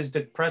know if it was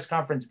the press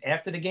conference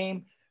after the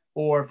game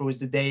or if it was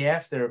the day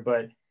after,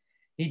 but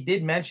he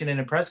did mention in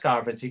a press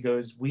conference, he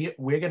goes, we're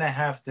going to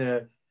have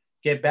to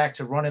get back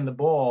to running the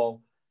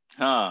ball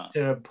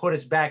to put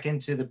us back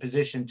into the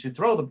position to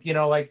throw the,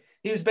 like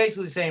he was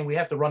basically saying we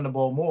have to run the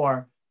ball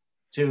more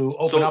to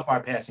open up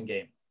our passing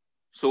game.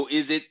 So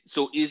is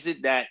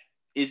it that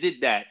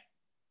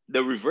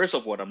the reverse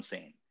of what I'm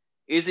saying?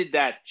 Is it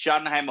that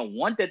Schottenheimer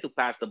wanted to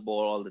pass the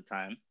ball all the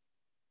time,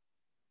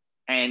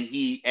 and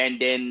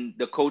then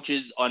the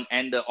coaches on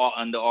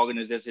the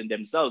organization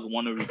themselves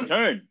want to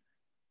return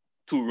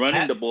to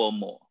running the ball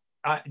more?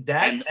 And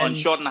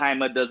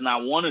Schottenheimer does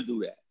not want to do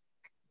that.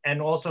 And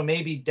also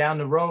maybe down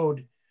the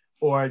road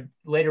or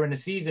later in the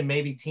season,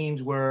 maybe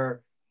teams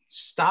were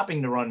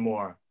stopping to run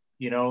more.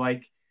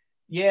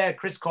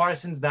 Chris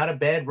Carson's not a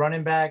bad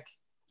running back.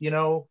 He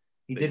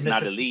did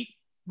not elite.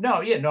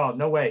 No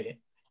way.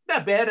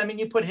 Not bad. I mean,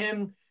 you put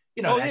him,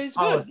 he's good. No, he's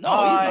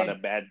not a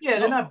bad. Yeah,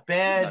 they're not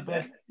bad,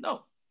 but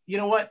no. You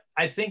know what?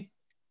 I think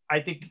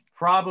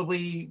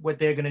probably what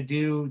they're going to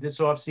do this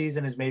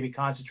offseason is maybe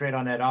concentrate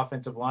on that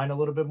offensive line a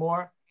little bit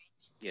more.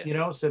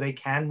 Yes. So they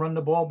can run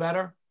the ball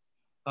better.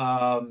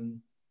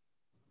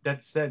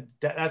 That's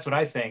what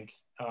I think.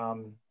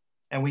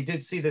 And we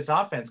did see this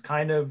offense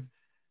kind of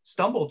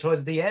stumble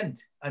towards the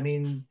end. I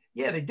mean,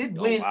 they did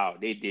win. Oh, wow,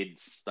 they did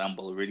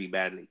stumble really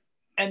badly.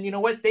 And you know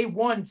what? They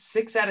won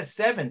 6 out of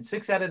 7,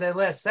 6 out of their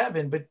last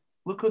 7. But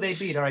look who they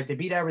beat. All right, they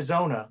beat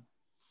Arizona.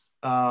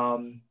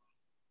 Probably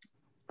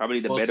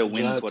the better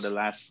win for the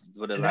last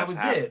that was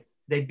half. It.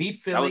 They beat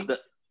Philly.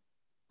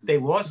 They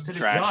lost to the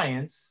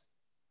Giants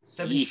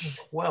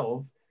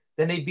 17-12.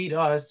 Then they beat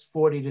us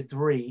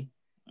 40-3.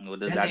 What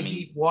does that mean? They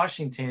beat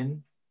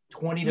Washington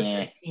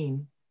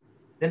 20-15.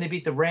 Then they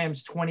beat the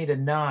Rams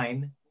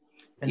 20-9.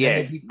 And then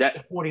they beat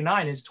the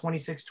 49ers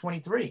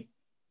 26-23.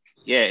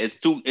 Yeah, it's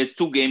two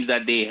games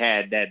that they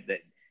had that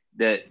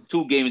the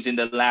 2 games in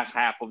the last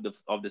half of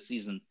the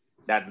season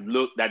that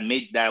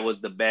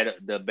was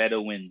the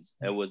better wins.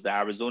 It was the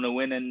Arizona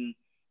win and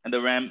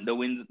the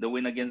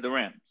win against the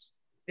Rams.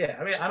 Yeah,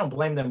 I mean, I don't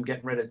blame them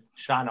getting rid of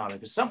Schottenheimer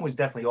because something was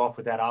definitely off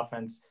with that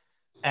offense.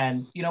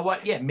 And you know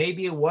what? Yeah,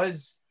 maybe it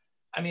was.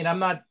 I mean, I'm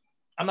not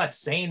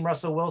saying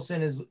Russell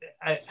Wilson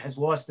has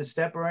lost a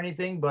step or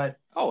anything, but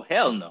oh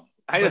hell no,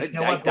 I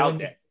doubt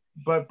that.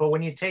 But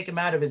when you take him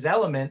out of his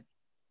element,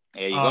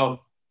 there you go.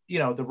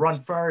 The run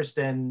first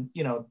and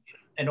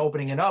and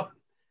opening up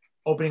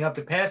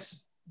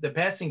the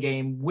passing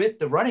game with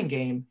the running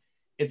game.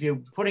 If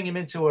you're putting him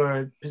into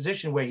a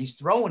position where he's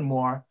throwing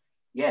more,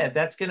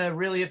 that's going to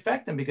really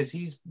affect him because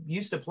he's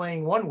used to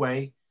playing one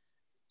way.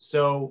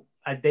 So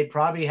they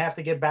probably have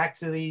to get back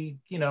to the,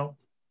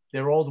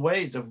 their old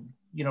ways of,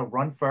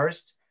 run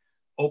first,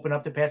 open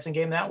up the passing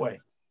game that way.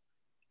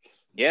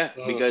 Yeah,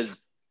 because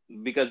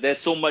there's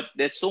so much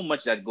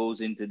that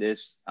goes into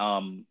this.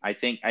 I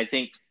think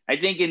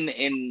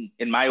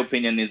in my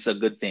opinion, it's a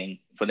good thing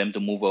for them to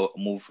move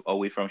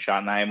away from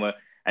Schottenheimer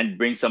and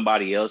bring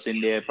somebody else in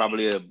there,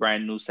 probably a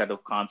brand new set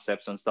of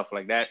concepts and stuff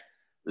like that.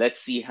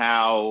 Let's see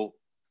how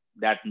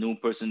that new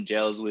person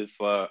gels with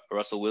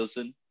Russell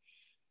Wilson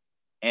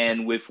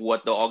and with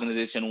what the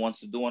organization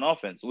wants to do on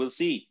offense. We'll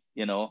see,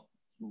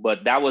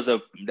 but that was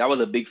a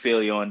big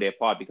failure on their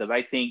part because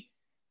I think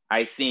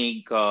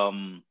they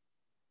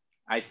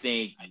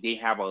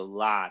have a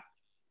lot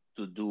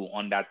to do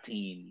on that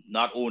team,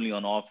 not only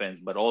on offense,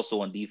 but also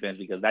on defense,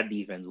 because that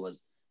defense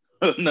was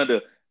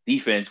another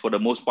defense for the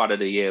most part of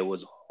the year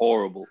was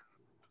horrible.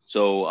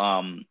 So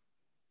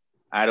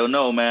I don't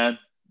know, man.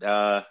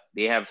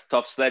 They have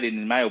tough sledding,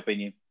 in my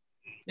opinion.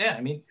 Yeah,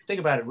 I mean, think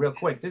about it real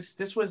quick.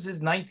 This was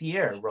his 9th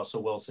year,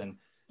 Russell Wilson.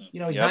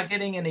 He's not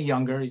getting any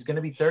younger. He's going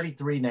to be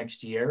 33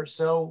 next year.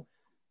 So,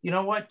 you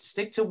know what?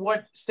 Stick to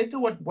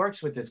what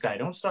works with this guy.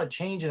 Don't start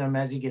changing him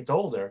as he gets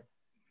older.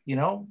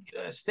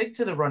 Stick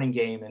to the running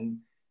game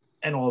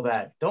and all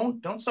that.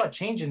 Don't start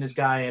changing this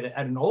guy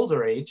at an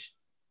older age.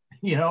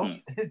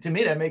 To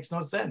me, that makes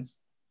no sense.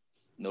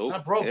 Nope. It's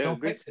not broke.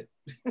 Don't fix it.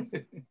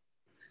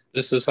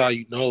 This is how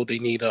you know they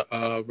need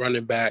a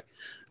running back.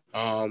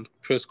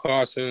 Chris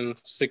Carson,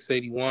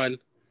 681.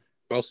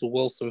 Russell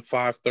Wilson,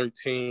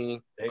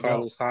 513.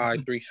 Carlos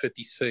Hyde,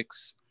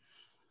 356.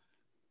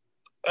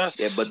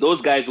 Yeah, but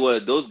those guys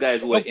were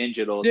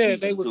injured all season. Yeah,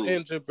 they was too.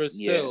 injured, but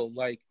still,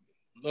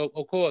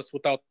 of course,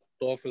 without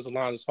the offensive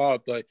line, it's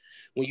hard. But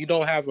when you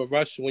don't have a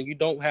rush, when you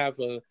don't have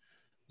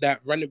that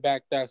running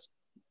back that's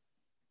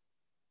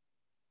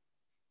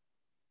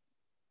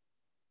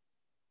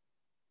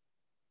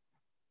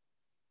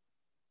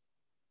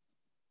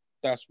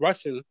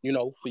rushing,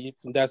 for you,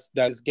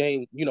 that's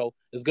game,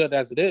 as good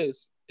as it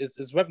is,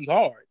 it's very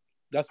hard.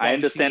 That's why I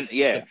understand.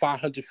 The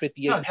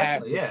 558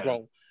 passes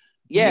thrown.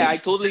 Yeah, I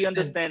totally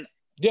understand.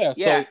 Yeah.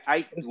 Yeah,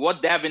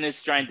 what Davin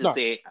is trying to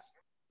say,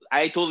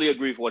 I totally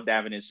agree with what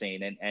Davin is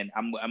saying, and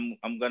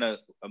I'm gonna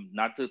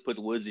not to put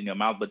words in your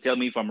mouth, but tell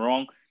me if I'm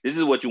wrong. This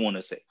is what you want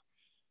to say.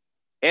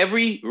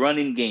 Every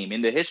running game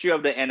in the history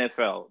of the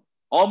NFL,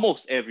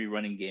 almost every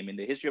running game in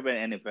the history of the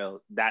NFL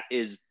that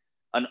is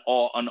an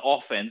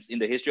offense in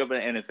the history of the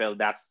NFL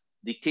that's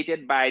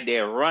dictated by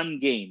their run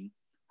game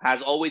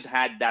has always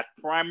had that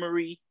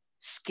primary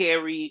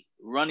scary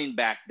running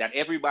back that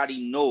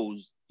everybody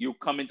knows you're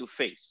coming to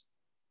face.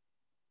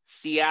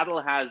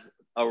 Seattle has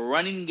a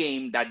running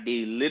game that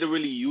they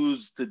literally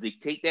use to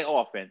dictate their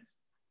offense,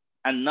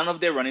 and none of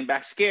their running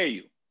backs scare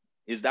you.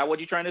 Is that what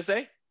you're trying to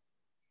say?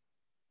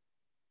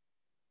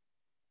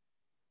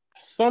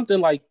 Something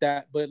like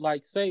that, but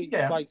like say,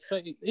 Yeah. like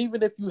say,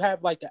 even if you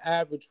have like an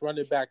average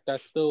running back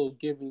that's still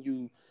giving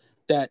you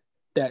that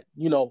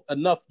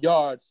enough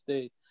yards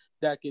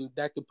that can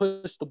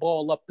push the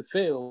ball up the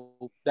field,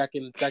 that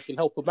can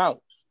help him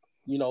out.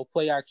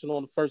 Play action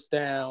on the first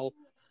down,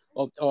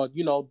 or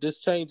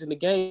just changing the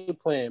game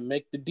plan,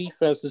 make the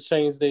defenses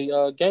change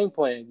the game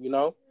plan.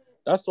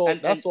 That's all.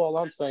 That's all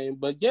I'm saying.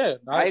 But yeah,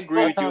 I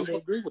agree with you. I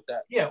agree with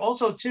that. Yeah.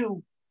 Also,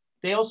 too,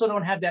 they also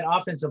don't have that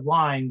offensive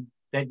line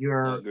that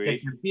you're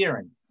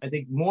fearing. I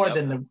think more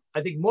than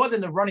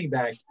the running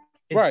back,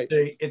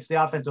 it's the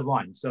offensive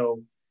line.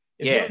 So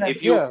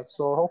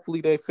so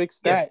hopefully they fix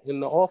that in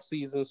the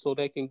offseason so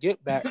they can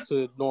get back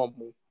to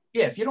normal.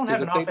 Yeah, if you don't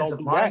have an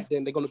offensive line,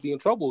 then they're going to be in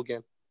trouble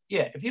again.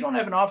 Yeah, if you don't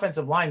have an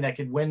offensive line that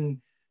could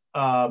win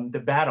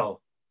the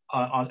battle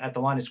at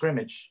the line of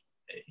scrimmage,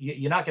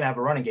 you're not going to have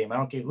a running game. I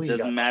don't care who you got.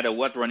 Doesn't matter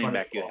what running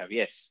back you have.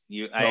 Yes,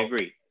 I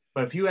agree.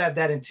 But if you have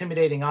that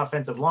intimidating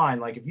offensive line,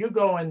 like if you're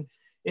going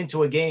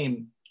into a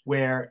game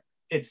where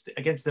it's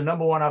against the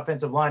number one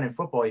offensive line in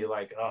football, you're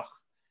like, ugh,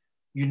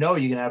 you're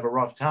going to have a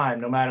rough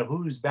time no matter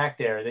who's back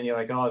there. Then you're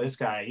like, oh, this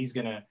guy, he's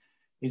going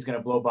to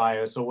blow by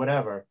us or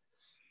whatever.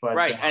 But,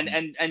 right.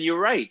 And you're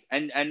right.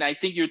 And I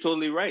think you're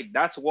totally right.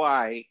 That's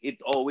why it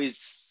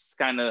always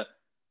kind of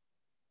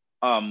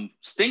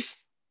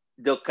stinks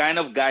the kind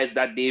of guys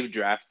that they've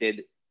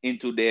drafted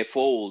into their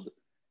fold.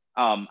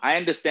 I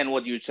understand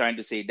what you're trying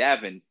to say,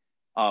 Davin.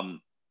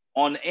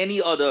 On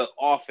any other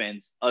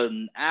offense,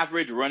 an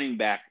average running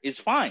back is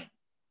fine,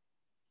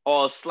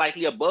 or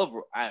slightly above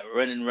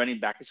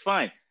running back is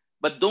fine.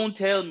 But don't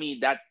tell me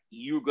that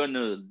you're going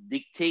to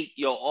dictate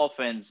your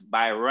offense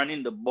by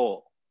running the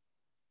ball.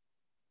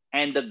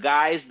 And the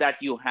guys that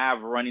you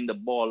have running the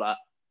ball are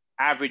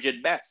average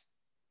at best.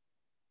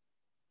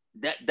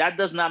 That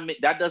does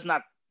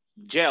not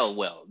gel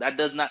well. That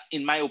does not,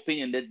 in my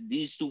opinion, that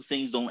these two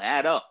things don't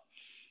add up.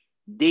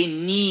 They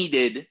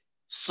needed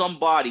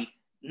somebody.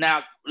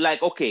 Now,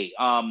 like, okay,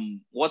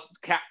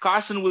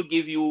 Carson will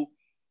give you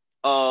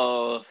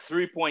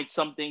 3 point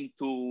something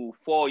to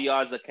 4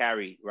 yards a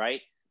carry,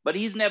 right? But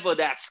he's never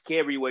that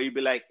scary where you'd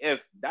be like, if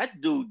that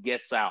dude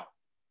gets out,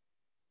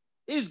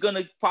 he's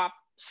gonna pop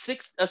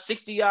a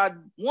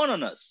 60-yard one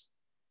on us.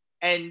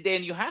 And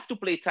then you have to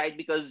play tight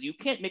because you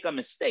can't make a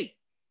mistake.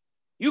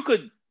 You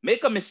could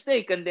make a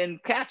mistake and then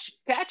catch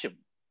him.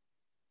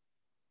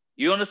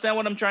 You understand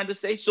what I'm trying to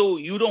say? So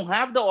you don't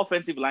have the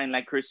offensive line,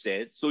 like Chris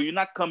said. So you're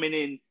not coming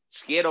in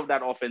scared of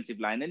that offensive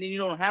line. And then you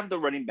don't have the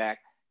running back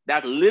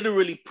that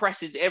literally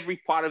presses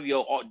every part of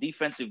your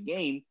defensive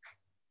game.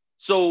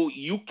 So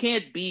you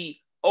can't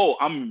be, oh,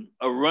 I'm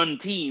a run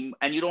team,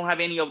 and you don't have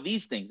any of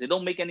these things. It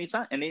don't make any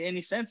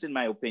sense, in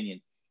my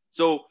opinion.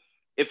 So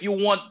if you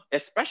want,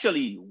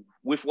 especially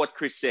with what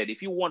Chris said,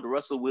 if you want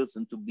Russell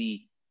Wilson to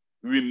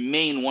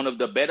remain one of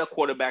the better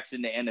quarterbacks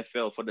in the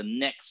NFL for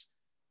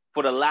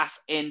the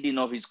last ending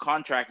of his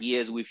contract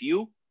years with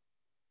you,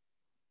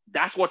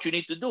 that's what you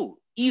need to do.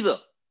 Either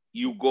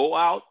you go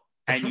out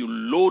and you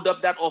load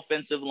up that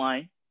offensive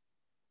line,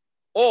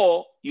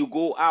 or you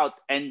go out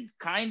and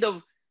kind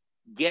of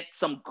get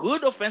some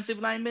good offensive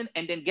linemen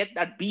and then get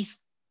that beast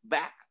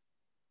back.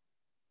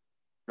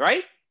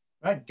 Right?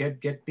 Right.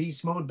 Get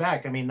beast mode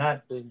back. I mean,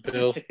 not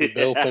Bill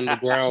from the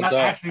ground not up.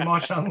 Actually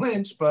Marshawn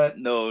Lynch, but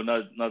no,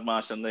 not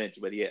Marshawn Lynch,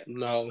 but yeah.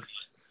 No.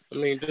 I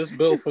mean, just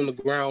build from the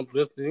ground.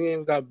 You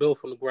ain't got built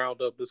from the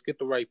ground up. Just get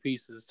the right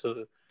pieces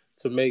to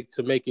make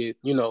it,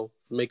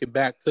 make it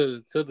back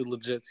to the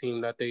legit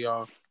team that they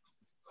are.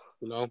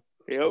 Yep.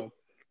 So,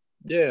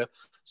 yeah.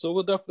 So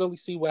we'll definitely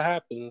see what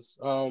happens.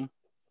 Now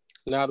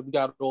that we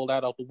got all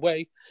that out the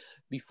way,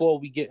 before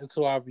we get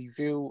into our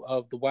review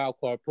of the wild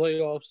card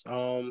playoffs,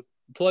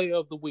 player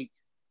of the week.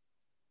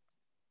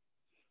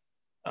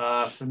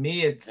 For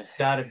me, it's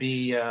got to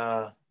be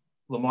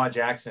Lamar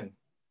Jackson.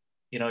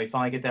 He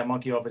finally get that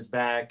monkey off his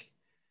back,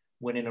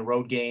 winning a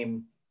road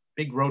game,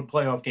 big road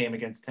playoff game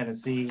against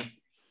Tennessee.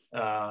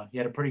 He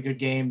had a pretty good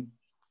game.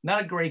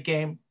 Not a great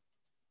game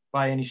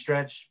by any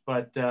stretch,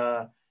 but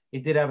he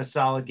did have a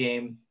solid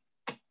game.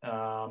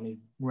 He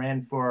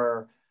ran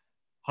for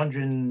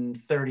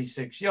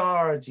 136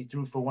 yards. He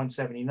threw for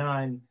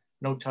 179,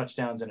 no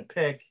touchdowns and a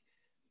pick.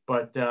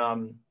 But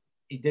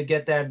he did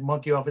get that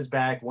monkey off his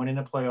back, winning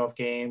a playoff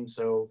game.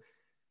 So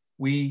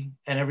we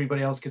and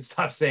everybody else could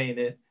stop saying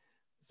it.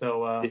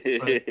 So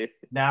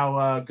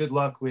now good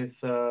luck with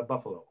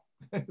Buffalo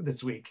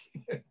this week.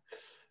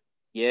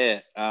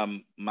 My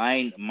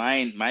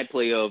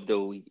player of the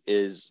week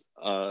is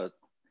for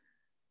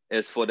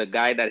the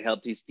guy that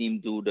helped his team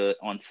do the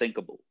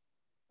unthinkable.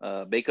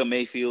 Baker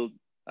Mayfield.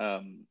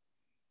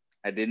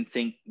 I didn't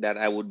think that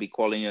I would be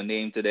calling your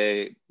name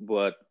today,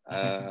 but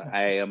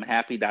I am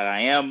happy that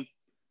I am.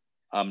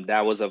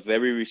 That was a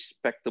very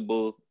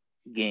respectable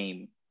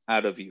game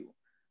out of you.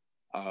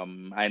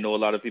 I know a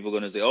lot of people are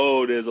going to say,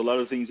 oh, there's a lot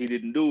of things he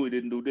didn't do. He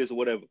didn't do this or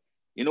whatever.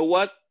 You know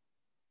what?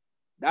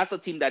 That's a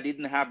team that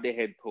didn't have their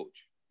head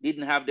coach,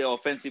 didn't have their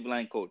offensive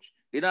line coach,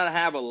 did not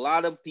have a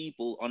lot of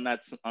people on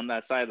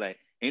that sideline.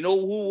 You know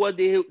who what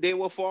they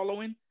were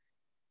following?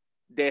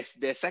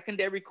 Their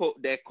secondary coach,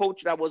 their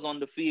coach that was on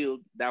the field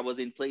that was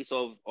in place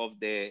of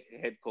their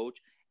head coach,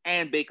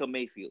 and Baker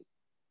Mayfield.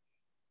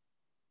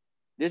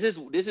 This is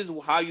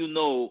how you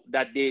know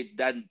that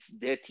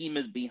their team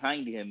is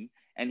behind him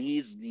and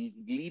he's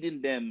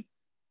leading them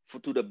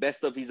to the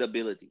best of his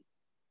ability.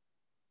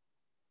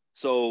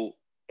 So,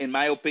 in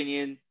my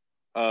opinion,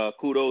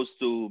 kudos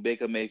to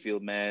Baker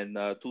Mayfield, man.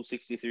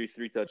 263,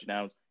 3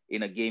 touchdowns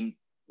in a game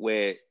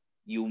where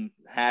you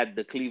had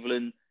the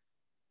Cleveland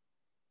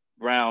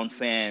Brown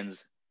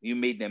fans. You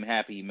made them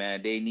happy,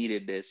 man. They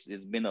needed this.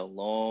 It's been a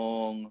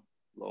long,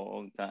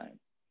 long time.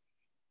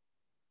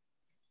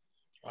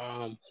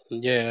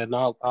 Yeah, and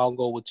I'll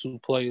go with two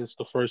players.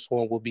 The first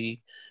one will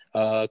be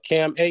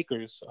Cam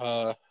Akers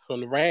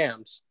from the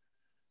Rams.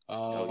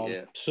 Oh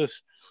yeah.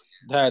 Just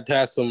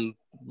had some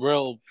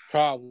real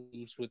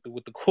problems with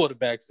the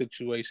quarterback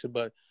situation,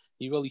 but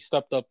he really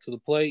stepped up to the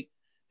plate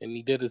and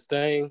he did his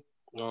thing.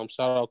 Shout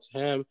out to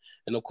him,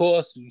 and of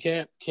course you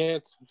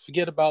can't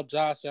forget about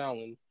Josh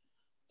Allen.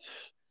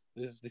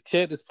 The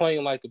kid is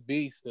playing like a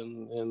beast,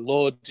 and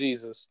Lord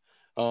Jesus.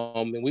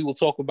 And we will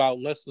talk about.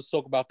 Let's just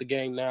talk about the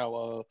game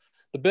now.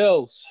 The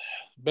Bills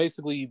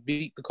basically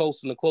beat the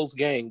Colts in a close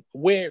game.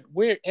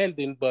 We're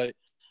ending, but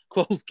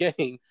close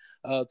game,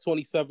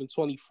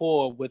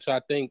 27-24, which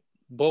I think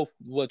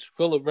which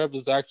Phillip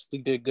Rivers actually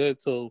did good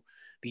till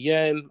the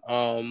end.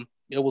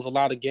 It was a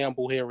lot of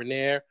gamble here and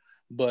there,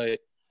 but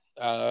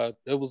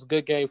it was a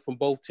good game from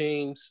both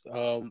teams.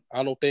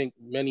 I don't think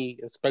many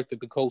expected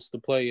the Colts to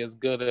play as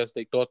good as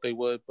they thought they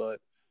would, but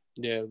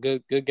yeah,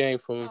 good game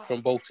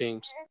from both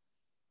teams.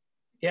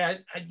 Yeah,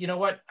 you know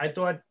what? I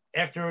thought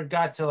after it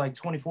got to like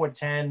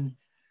 24-10,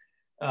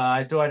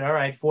 I thought, all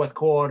right, fourth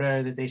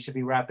quarter, that they should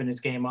be wrapping this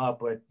game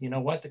up. But you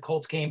know what? The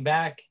Colts came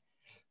back.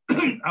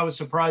 I was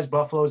surprised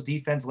Buffalo's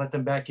defense let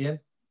them back in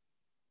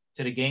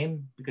to the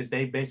game because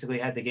they basically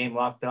had the game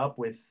locked up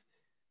with,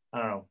 I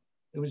don't know,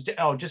 it was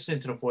just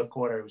into the fourth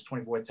quarter. It was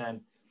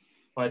 24-10.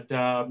 But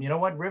you know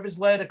what? Rivers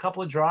led a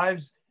couple of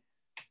drives,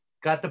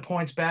 got the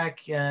points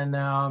back, and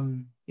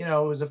you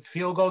know, it was a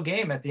field goal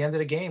game at the end of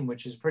the game,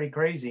 which is pretty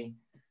crazy.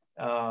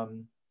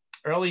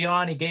 Early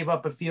on, he gave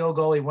up a field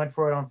goal. He went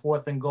for it on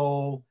 4th and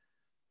goal.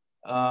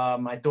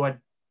 I thought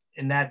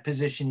in that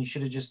position, he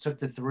should have just took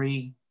the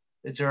 3.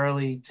 It's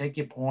early. Take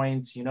your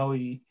points. You're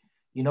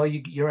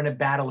in a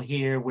battle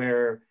here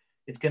where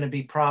it's going to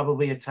be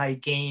probably a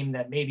tight game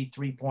that maybe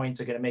 3 points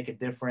are going to make a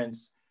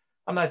difference.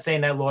 I'm not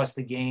saying I lost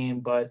the game,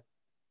 but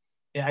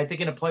yeah, I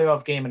think in a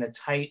playoff game, in a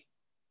tight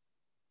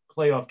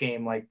playoff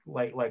game like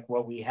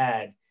what we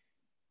had,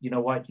 you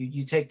know what,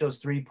 you take those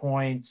 3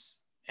 points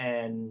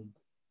and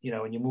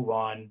and you move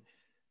on.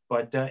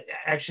 But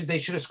actually, they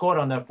should have scored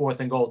on that 4th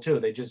and goal too.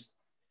 They just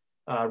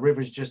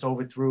Rivers just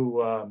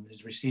overthrew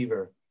his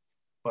receiver.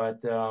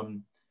 But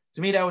to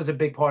me, that was a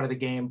big part of the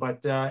game.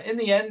 But in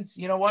the end,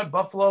 you know what?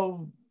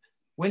 Buffalo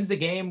wins the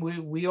game.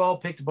 We all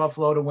picked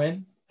Buffalo to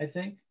win, I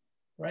think,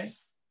 right?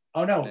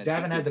 Oh, no,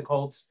 Davin had the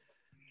Colts.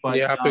 But,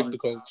 yeah, I picked the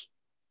Colts.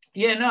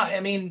 Yeah, no,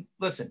 I mean,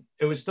 listen,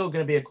 it was still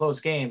going to be a close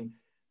game.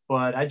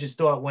 But I just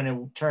thought when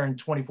it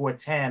turned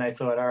 24-10, I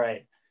thought, all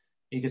right,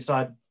 you could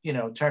start,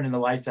 turning the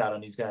lights out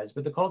on these guys.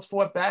 But the Colts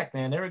fought back,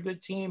 man. They're a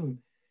good team.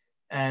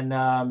 And,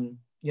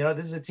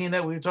 this is a team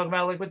that we were talking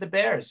about, like with the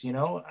Bears.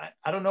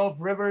 I don't know if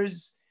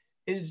Rivers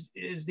is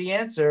the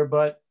answer,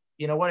 but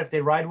you know what? If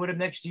they ride with him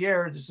next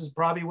year, this is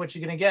probably what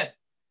you're going to get.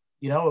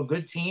 A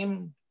good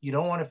team. You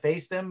don't want to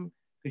face them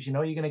because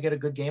you're going to get a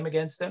good game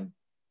against them.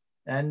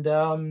 And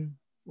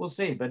we'll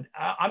see. But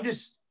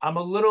I'm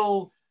a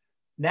little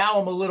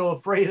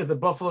afraid of the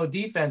Buffalo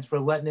defense for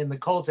letting in the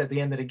Colts at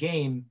the end of the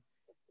game,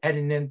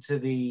 heading into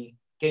the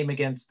game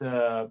against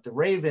the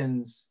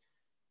Ravens.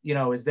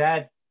 Is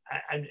that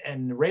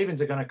and the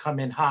Ravens are going to come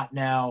in hot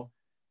now.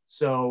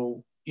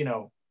 So,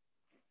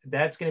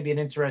 that's going to be an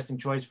interesting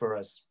choice for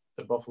us,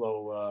 the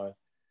Buffalo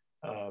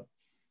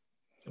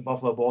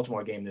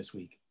Baltimore game this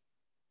week.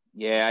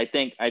 Yeah, I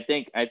think we're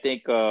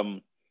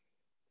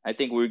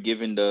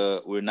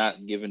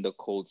not giving the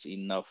Colts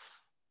enough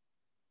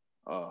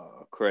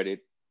credit.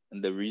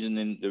 And the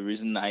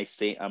reason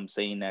I'm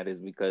saying that is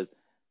because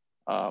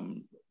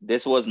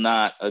this was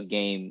not a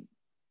game,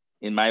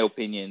 in my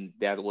opinion,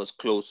 that was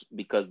close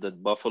because the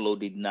Buffalo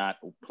did not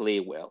play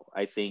well.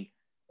 I think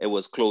it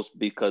was close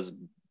because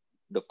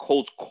the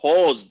Colts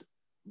caused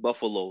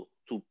Buffalo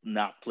to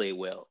not play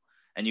well.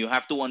 And you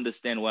have to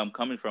understand where I'm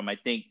coming from. I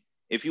think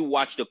if you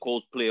watch the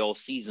Colts play all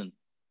season,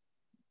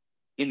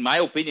 in my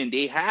opinion,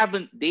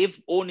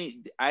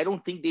 I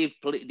don't think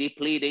they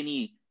played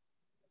any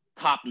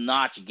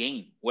top-notch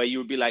game where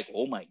you'll be like,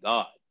 oh my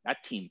God,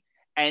 that team.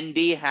 And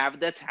they have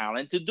the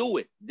talent to do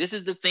it. This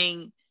is the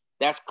thing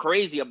that's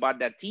crazy about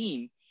that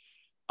team.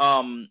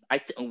 I'm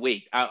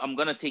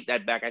gonna take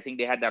that back. I think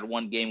they had that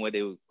one game where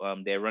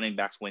their running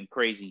backs went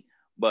crazy,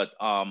 but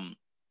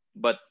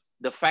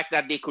the fact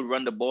that they could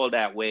run the ball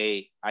that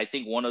way, I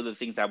think one of the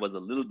things I was a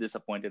little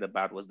disappointed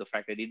about was the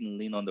fact that they didn't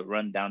lean on the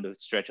run down the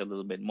stretch a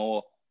little bit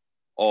more,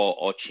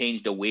 or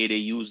change the way they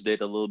used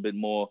it a little bit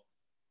more.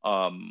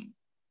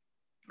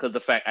 Because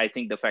I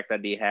think the fact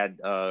that they had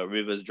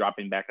Rivers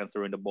dropping back and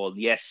throwing the ball,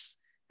 yes,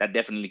 that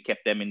definitely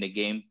kept them in the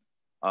game.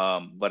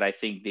 But I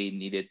think they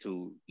needed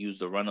to use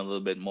the run a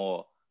little bit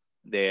more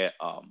there.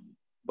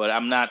 But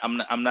I'm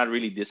not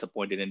really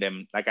disappointed in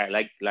them.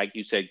 Like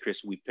you said,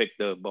 Chris, we picked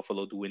the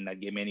Buffalo to win that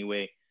game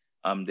anyway.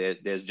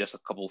 There's just a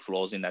couple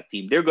flaws in that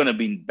team. They're gonna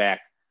be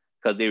back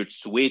because they're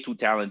way too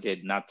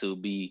talented not to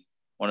be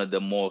one of the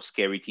more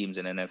scary teams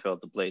in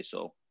NFL to play.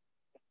 So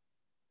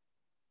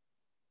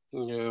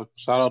yeah,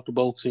 shout out to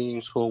both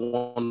teams for a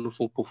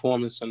wonderful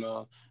performance and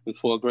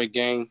for a great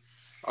game.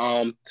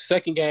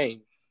 Second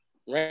game,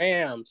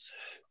 Rams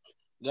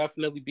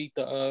definitely beat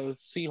the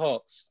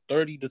Seahawks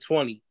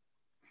 30-20.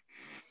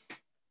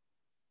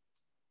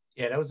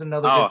 Yeah, that was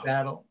another good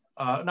battle.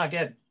 Not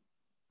good.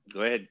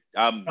 Go ahead.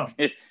 Oh.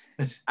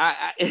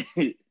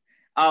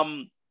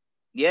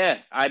 Yeah,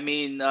 I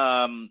mean,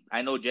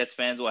 I know Jets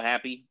fans were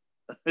happy.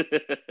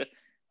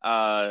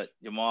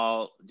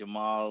 Jamal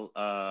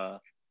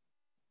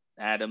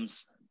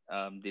Adams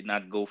did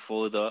not go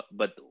further,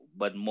 but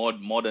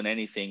more than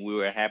anything, we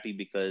were happy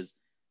because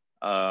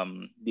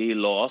they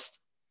lost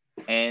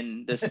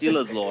and the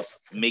Steelers lost,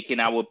 making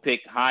our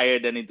pick higher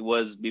than it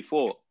was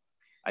before.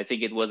 I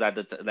think it was at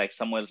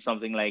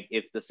something like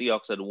if the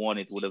Seahawks had won,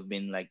 it would have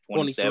been like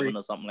 27 23.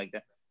 or something like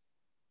that.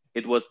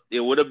 It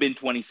would have been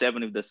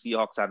 27 if the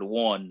Seahawks had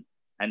won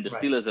and the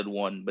Steelers had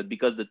won, but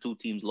because the two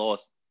teams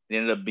lost, it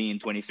ended up being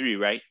 23,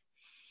 right?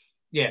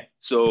 Yeah.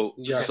 So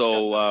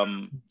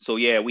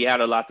yeah, we had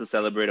a lot to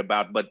celebrate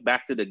about. But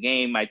back to the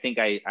game, I think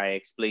I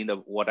explained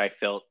what I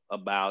felt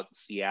about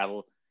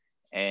Seattle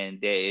and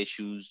their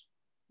issues.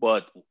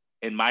 But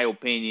in my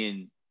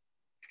opinion,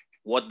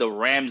 what the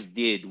Rams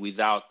did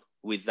without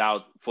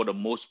for the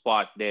most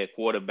part their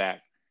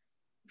quarterback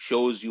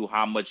shows you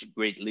how much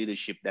great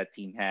leadership that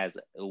team has.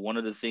 One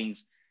of the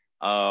things,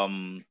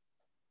 I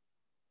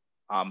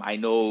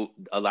know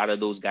a lot of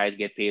those guys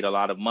get paid a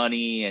lot of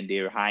money and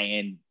they're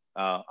high-end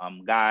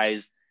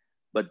guys,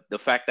 but the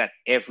fact that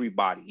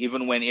everybody,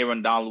 even when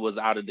Aaron Donald was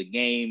out of the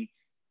game,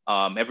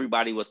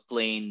 everybody was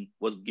bringing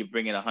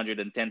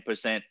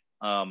 110%.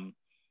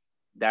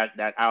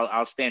 That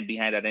I'll stand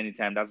behind at any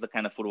time. That's the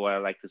kind of football I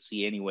like to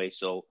see anyway.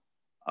 So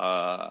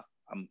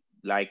I'm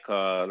like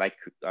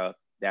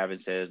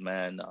Davin says,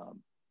 man,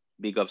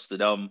 big ups to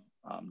them.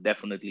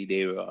 Definitely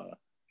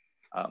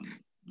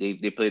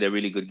they played a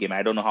really good game.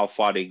 I don't know how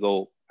far they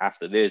go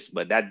after this,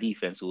 but that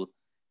defense will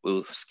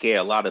scare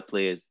a lot of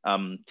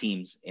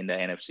teams in the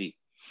NFC.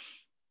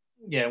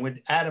 Yeah, with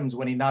Adams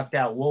when he knocked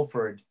out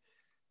Wolford,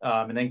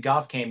 and then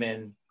Goff came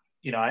in.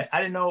 You know, I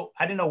didn't know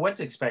what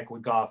to expect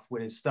with Goff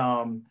with his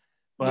thumb,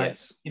 but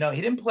yes. You know,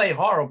 he didn't play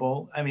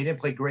horrible. I mean, he didn't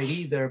play great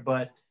either,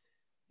 but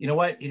you know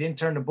what? He didn't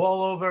turn the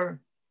ball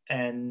over.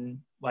 And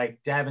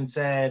like Davin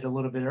said a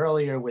little bit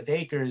earlier with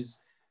Akers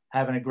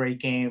having a great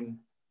game,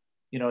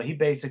 you know, he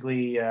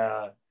basically,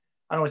 I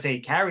don't want to say he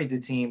carried the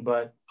team,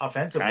 but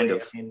offensively, kind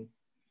of. I mean,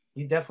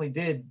 he definitely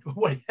did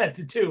what he had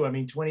to do. I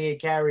mean,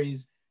 28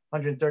 carries,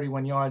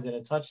 131 yards and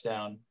a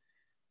touchdown.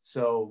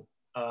 So,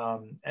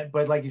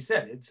 but like you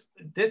said, is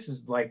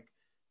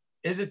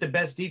it the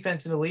best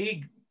defense in the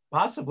league?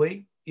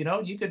 Possibly. You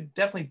know, you could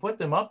definitely put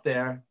them up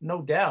there,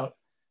 no doubt.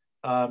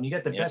 You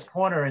got the best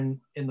corner in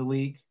the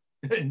league,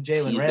 Jalen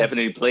Ramsey. He's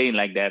definitely playing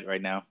like that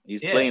right now.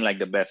 He's playing like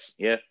the best.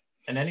 Yeah.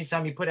 And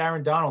anytime you put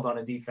Aaron Donald on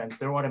a defense,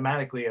 they're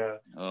automatically a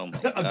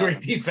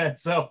great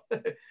defense. So,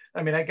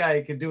 I mean, that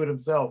guy could do it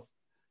himself.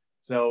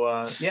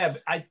 So,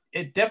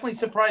 it definitely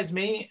surprised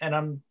me, and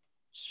I'm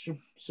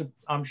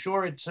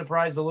sure it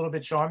surprised a little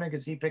bit Sharman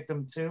because he picked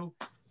them too.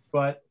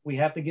 But we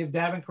have to give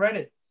Davin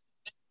credit.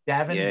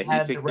 Davin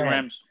had the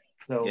Rams.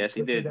 So yes,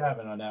 he did.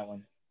 Davin on that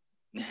one.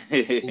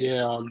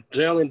 Yeah,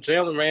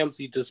 Jalen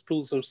Ramsey just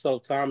proves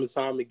himself time and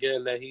time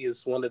again that he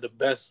is one of the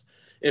best,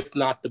 if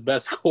not the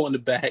best,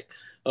 cornerback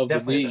of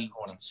Definitely the league.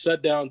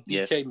 Shut down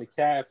DK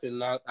Metcalf,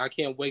 and I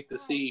can't wait to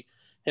see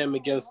him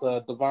against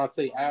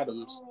Devontae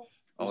Adams.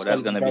 Oh,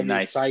 that's gonna be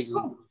nice.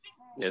 Exciting.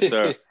 Yes,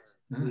 sir.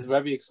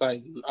 Very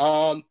exciting.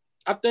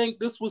 I think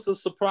this was a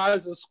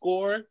surprising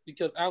score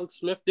because Alex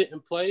Smith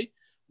didn't play,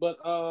 but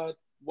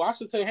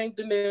Washington hanged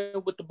in there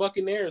with the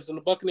Buccaneers, and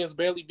the Buccaneers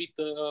barely beat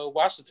the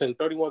Washington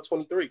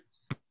 31-23.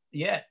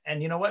 Yeah,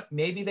 and you know what?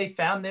 Maybe they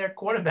found their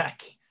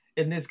quarterback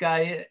in this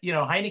guy, you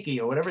know, Heineke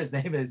or whatever his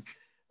name is.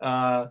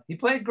 He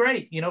played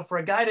great, you know, for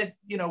a guy that,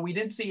 you know, we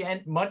didn't see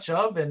much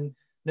of and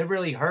never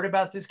really heard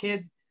about this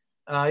kid.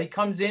 He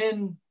comes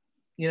in,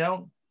 you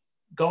know,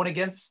 going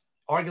against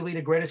arguably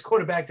the greatest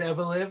quarterback to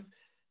ever live,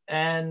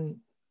 and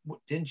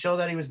didn't show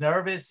that he was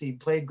nervous. He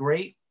played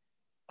great.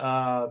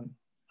 I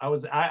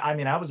was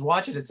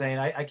watching it saying,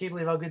 I can't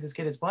believe how good this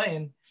kid is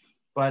playing.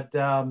 But, the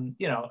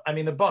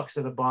Bucs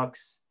are the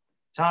Bucs.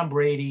 Tom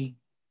Brady,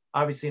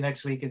 obviously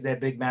next week is their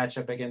big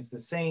matchup against the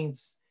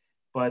Saints.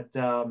 But,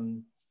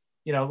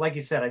 like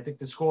you said, I think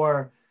the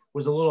score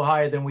was a little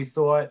higher than we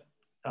thought,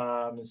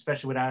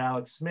 especially without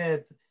Alex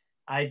Smith.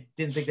 I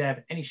didn't think they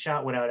have any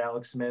shot without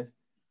Alex Smith.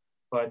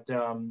 But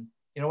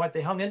you know what?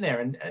 They hung in there.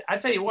 And I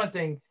tell you one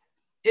thing,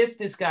 if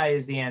this guy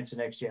is the answer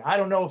next year, I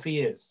don't know if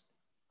he is.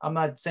 I'm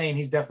not saying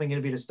he's definitely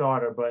going to be the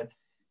starter, but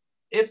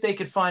if they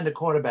could find a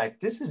quarterback,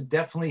 this is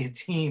definitely a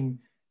team,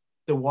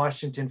 the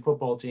Washington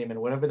football team,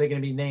 and whatever they're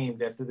going to be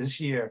named after this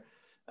year.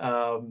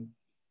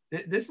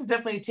 This is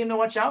definitely a team to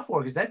watch out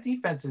for because that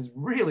defense is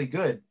really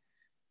good.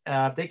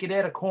 If they could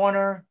add a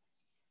corner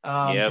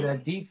to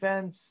that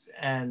defense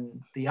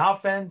and the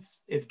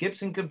offense, if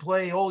Gibson could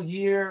play all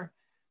year,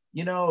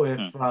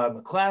 if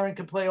McLaren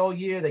could play all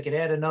year, they could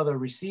add another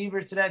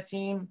receiver to that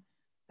team.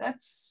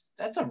 That's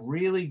a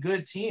really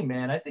good team,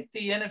 man. I think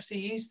the NFC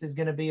East is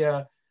going to be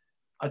a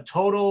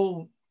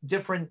total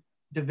different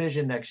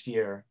division next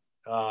year,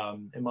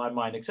 in my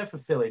mind, except for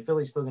Philly.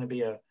 Philly's still going to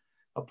be a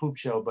poop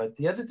show, but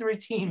the other three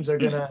teams are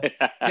going to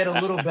get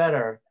a little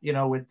better,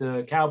 with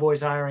the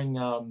Cowboys hiring,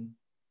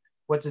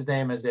 what's his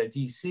name as their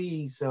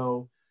DC.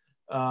 So,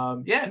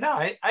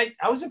 I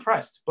was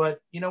impressed, but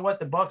you know what?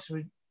 The Bucs,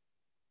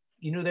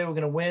 you knew they were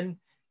going to win,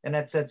 and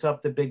that sets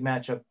up the big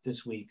matchup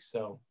this week.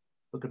 So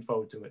looking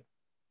forward to it.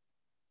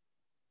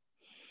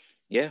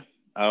 Yeah.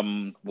 I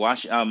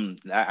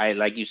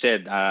like you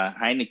said,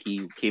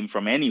 Heineke came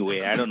from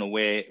anywhere. I don't know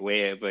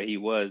wherever he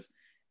was,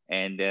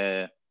 and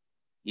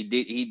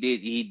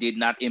he did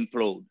not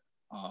implode.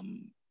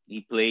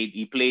 He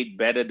played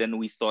better than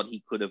we thought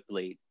he could have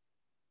played.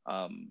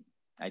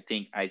 I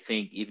think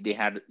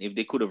if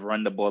they could have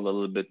run the ball a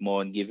little bit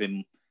more and give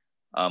him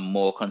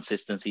more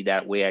consistency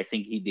that way, I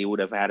think they would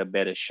have had a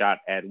better shot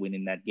at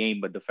winning that game.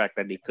 But the fact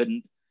that they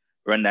couldn't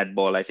run that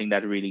ball, I think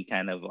that really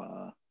kind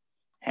of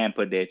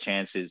hampered their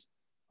chances.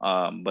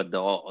 But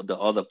the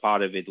other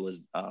part of it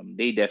was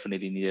they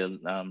definitely needed.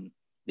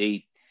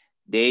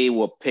 They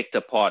were picked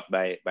apart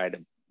by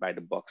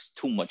the Bucs.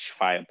 Too much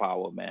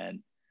firepower,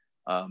 man.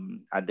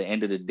 At the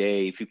end of the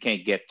day, if you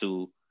can't get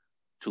to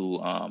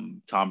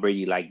Tom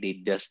Brady like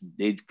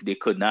they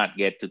could not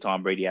get to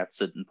Tom Brady at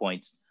certain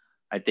points.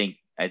 I think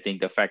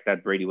the fact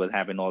that Brady was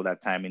having all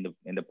that time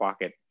in the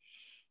pocket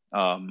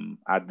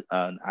at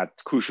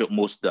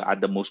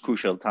the most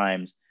crucial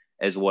times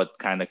is what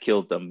kind of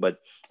killed them. But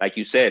like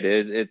you said,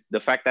 the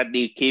fact that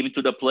they came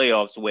into the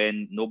playoffs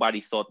when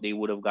nobody thought they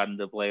would have gotten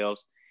the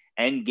playoffs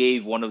and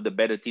gave one of the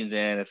better teams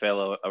in the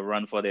NFL a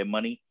run for their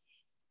money.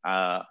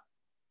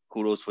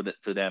 Kudos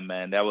to them,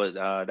 man. That was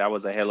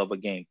a hell of a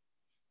game.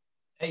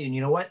 Hey, and you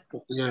know what?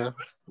 Yeah.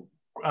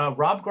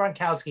 Rob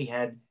Gronkowski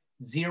had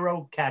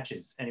 0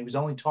 catches, and he was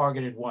only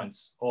targeted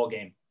once all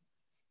game.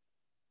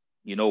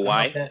 You know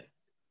why?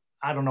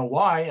 I don't know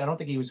why. I don't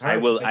think he was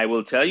hurt. I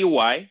will tell you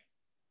why.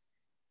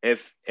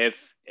 If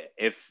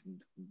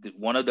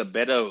one of the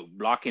better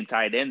blocking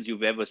tight ends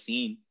you've ever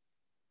seen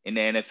in the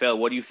NFL,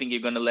 what do you think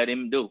you're going to let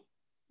him do?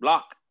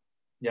 Block.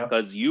 Yeah.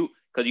 Because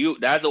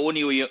that's the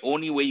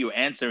only way you're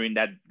answering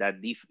that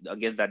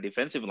against that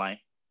defensive line.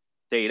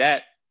 Tell you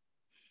that.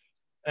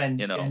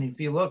 And if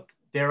you look,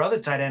 their other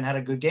tight end had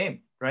a good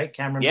game, right?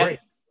 Cameron Brate.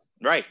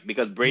 Right,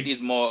 because Brady's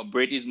more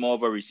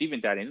of a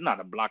receiving tight end. He's not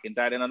a blocking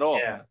tight end at all.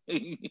 Yeah.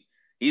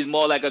 He's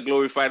more like a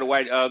glorified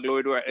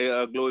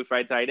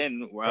glorified tight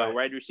end,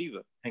 wide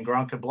receiver. And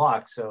Gronk could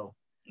block, so.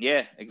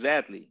 Yeah,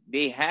 exactly.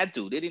 They had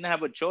to. They didn't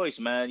have a choice,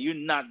 man. You're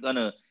not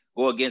gonna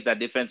go against that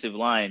defensive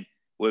line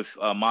with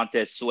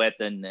Montez Sweat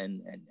and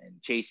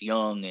Chase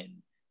Young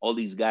and all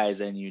these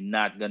guys, and you're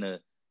not gonna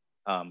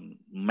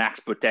max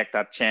protect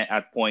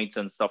at points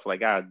and stuff like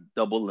that.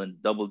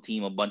 Double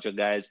team a bunch of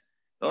guys.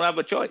 Don't have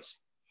a choice.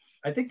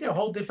 I think their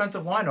whole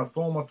defensive line are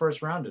former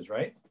first rounders,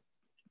 right?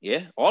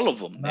 Yeah, all of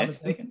them. I'm not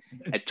mistaken.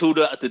 And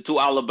the two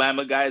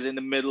Alabama guys in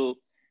the middle,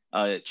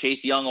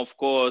 Chase Young, of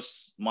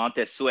course,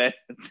 Montez Sweat.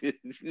 This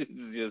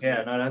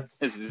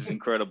is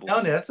incredible.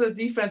 Telling you, that's a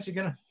defense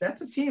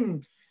that's a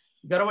team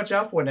you got to watch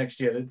out for next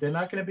year. They're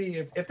not going to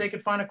be if they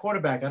could find a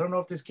quarterback. I don't know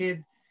if this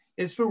kid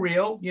is for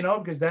real,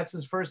 because that's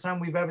his first time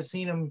we've ever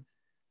seen him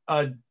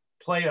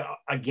play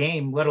a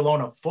game, let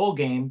alone a full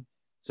game.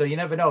 So you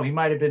never know. He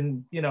might have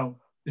been,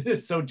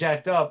 so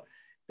jacked up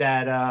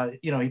that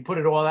he put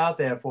it all out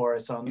there for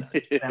us on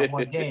that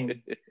one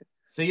game.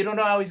 So you don't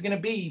know how he's going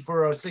to be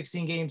for a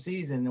 16-game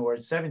season or a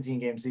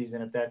 17-game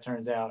season if that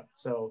turns out.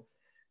 So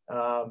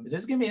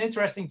this is going to be an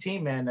interesting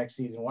team, man, next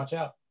season. Watch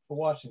out for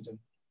Washington.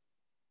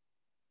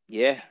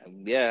 Yeah,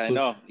 I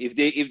know. If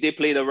they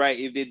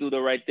do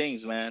the right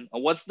things, man.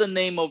 What's the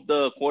name of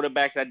the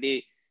quarterback that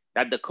the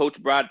coach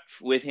brought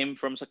with him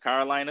from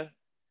Carolina?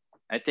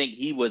 I think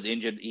he was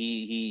injured.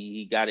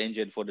 He got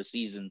injured for the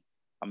season.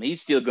 I mean,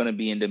 he's still going to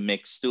be in the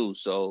mix too.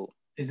 So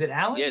is it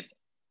Allen? Yeah,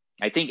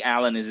 I think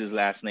Allen is his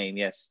last name.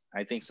 Yes,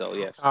 I think so.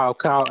 Yes, Oh,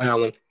 Kyle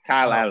Allen.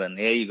 Kyle Allen.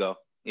 There you go.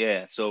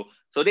 Yeah. So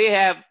they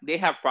have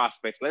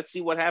prospects. Let's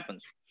see what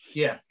happens.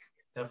 Yeah,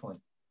 definitely.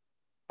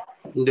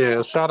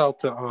 Yeah, shout out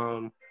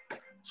to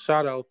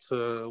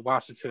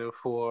Washington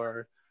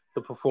for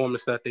the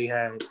performance that they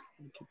had.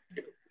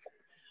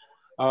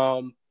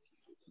 The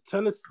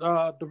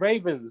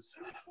Ravens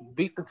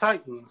beat the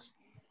Titans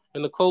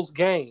in a close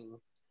game,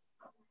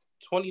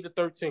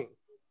 20-13.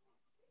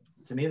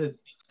 To me,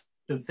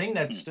 the thing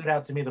that stood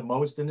out to me the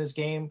most in this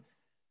game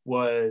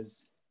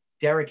was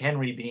Derrick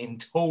Henry being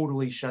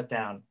totally shut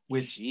down,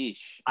 which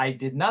Sheesh. I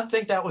did not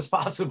think that was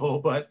possible,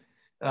 but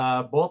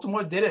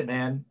Baltimore did it,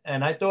 man.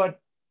 And I thought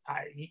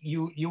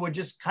you were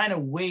just kind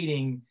of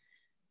waiting,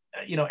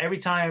 every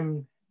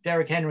time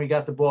Derrick Henry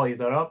got the ball, you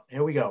thought, oh,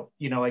 here we go.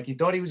 Like you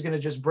thought he was going to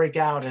just break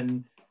out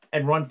and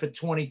run for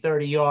 20,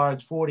 30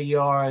 yards, 40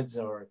 yards,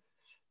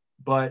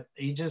 but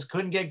he just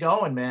couldn't get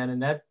going, man.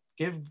 And that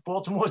give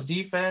Baltimore's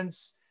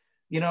defense,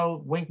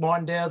 Wink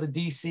Martindale, the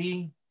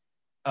DC,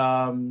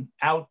 I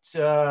don't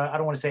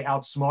want to say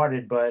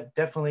outsmarted, but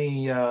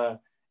definitely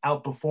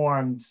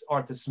outperformed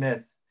Arthur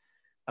Smith,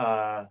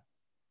 definitely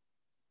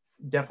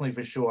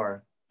for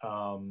sure.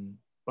 And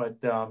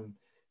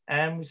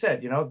we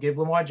said, give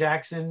Lamar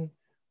Jackson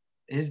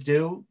his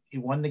due. He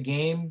won the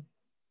game.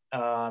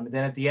 And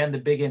then at the end, the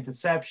big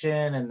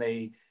interception, and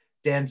they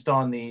danced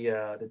on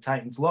the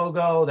Titans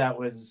logo. That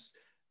was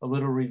a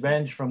little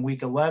revenge from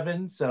Week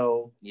 11.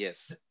 So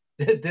yes,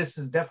 this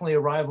is definitely a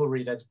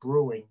rivalry that's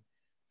brewing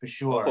for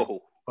sure.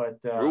 Oh,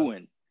 but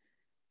brewing,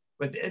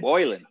 but it's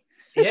boiling.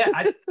 Yeah,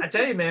 I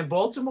tell you, man,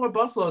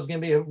 Baltimore-Buffalo is going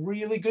to be a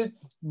really good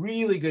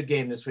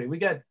game this week. We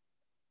got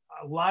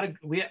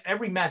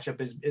every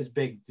matchup is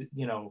big.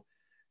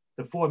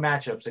 The 4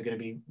 matchups are going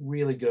to be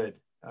really good.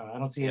 I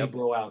don't see any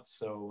blowouts.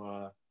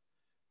 So,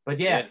 but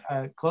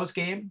close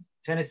game.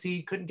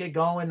 Tennessee couldn't get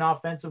going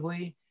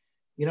offensively.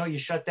 You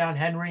shut down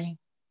Henry,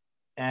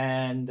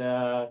 and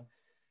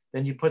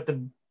then you put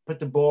the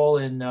ball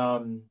in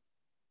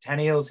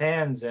Tannehill's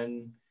hands,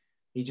 and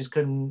he just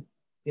couldn't.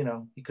 He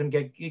couldn't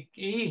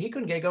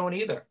get going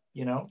either.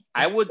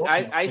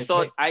 I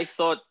thought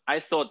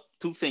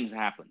 2 things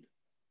happened.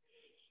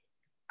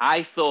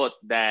 I thought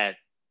that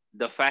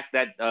the fact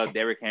that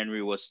Derrick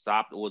Henry was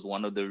stopped was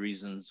one of the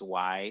reasons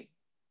why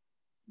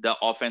the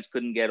offense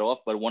couldn't get off.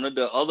 But one of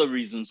the other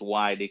reasons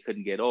why they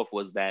couldn't get off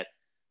was that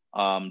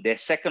their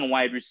second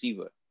wide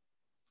receiver,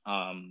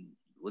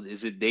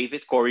 is it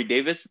Davis? Corey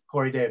Davis?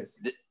 Corey Davis.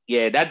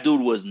 Yeah, that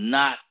dude was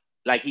not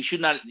like he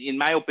should not. In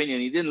my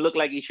opinion, he didn't look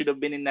like he should have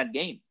been in that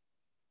game.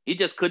 He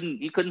just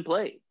couldn't. He couldn't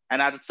play. And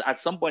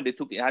at some point, they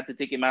had to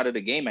take him out of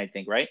the game. I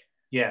think, right?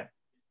 Yeah.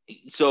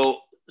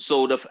 So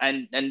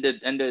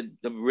the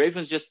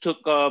Ravens just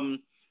took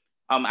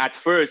at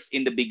first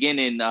in the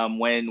beginning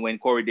when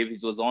Corey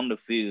Davis was on the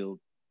field,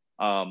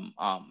 the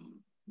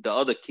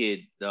other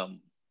kid,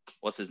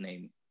 what's his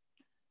name?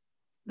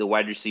 The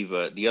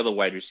other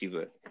wide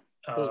receiver.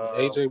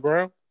 AJ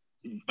Brown?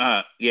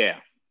 Yeah.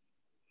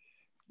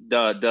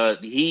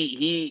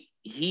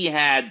 He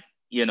had,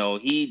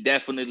 he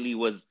definitely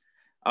was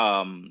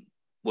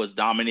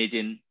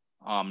dominating.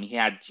 He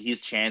had his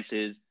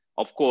chances.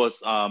 Of course,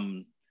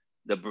 the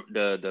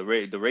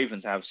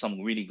Ravens have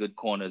some really good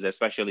corners,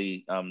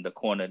 especially the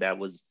corner that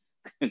was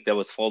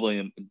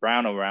following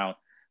Brown around.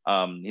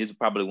 He's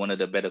probably one of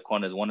the better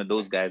corners, one of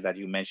those guys that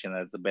you mentioned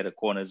as the better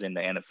corners in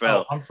the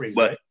NFL. Humphreys,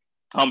 right?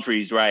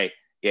 Humphreys, right?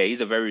 Yeah,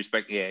 he's a very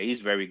respected. Yeah,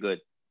 he's very good.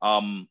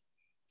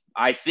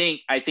 I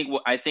think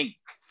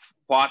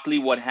partly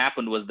what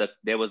happened was that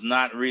there was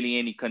not really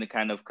any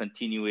kind of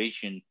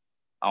continuation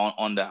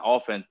on the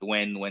offense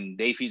when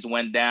Davies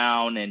went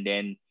down, and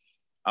then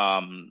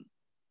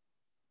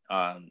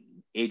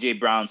AJ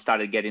Brown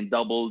started getting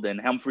doubled,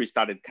 and Humphrey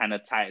started kind of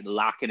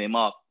locking him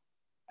up.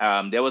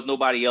 There was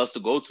nobody else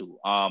to go to.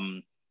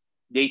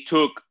 They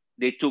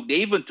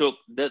even took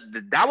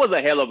that was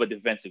a hell of a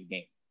defensive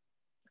game.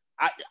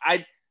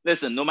 I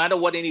listen, no matter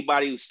what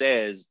anybody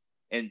says,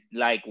 and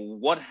like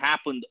what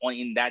happened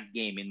in that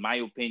game, in my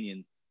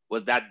opinion,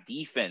 was that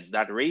defense,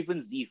 that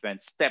Ravens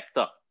defense stepped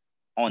up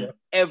on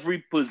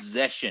every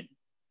possession.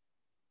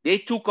 They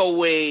took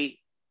away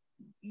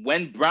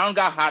when Brown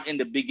got hot in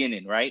the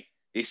beginning, right?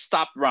 They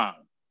stopped Brown.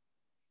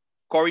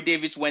 Corey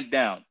Davis went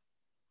down.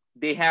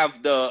 They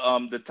have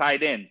the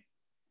tight end.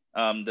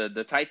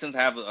 The Titans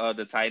have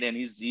the tight end.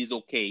 He's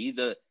okay.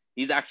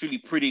 He's actually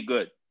pretty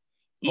good.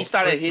 He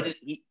started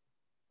hitting.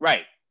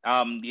 Right.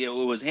 It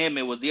was him.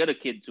 It was the other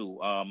kid too.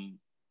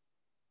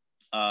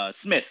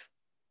 Smith,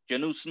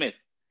 Janu Smith.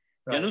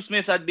 Right. Janu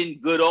Smith had been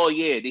good all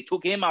year. They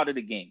took him out of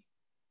the game.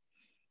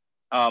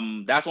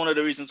 That's one of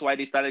the reasons why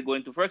they started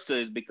going to Ferguson,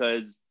 is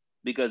because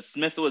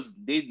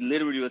they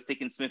literally was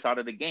taking Smith out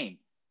of the game.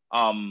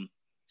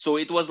 So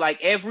it was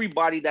like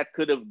everybody that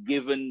could have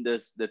given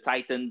the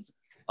Titans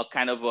a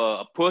kind of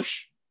a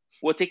push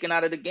were taken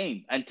out of the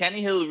game. And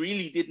Tannehill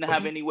really didn't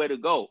have anywhere to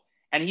go.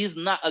 And he's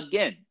not,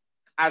 again,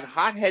 as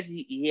hot as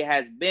he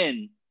has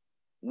been,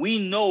 we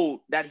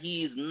know that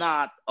he's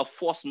not a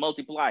force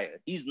multiplier.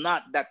 He's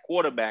not that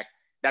quarterback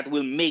that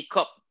will make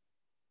up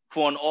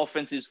for an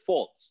offense's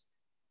faults.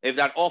 If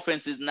that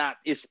offense is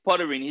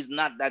sputtering, he's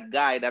not that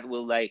guy that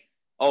will like,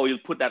 oh, he'll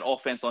put that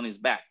offense on his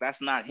back.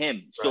 That's not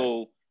him.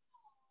 Right.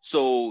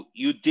 So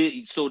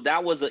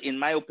that was, in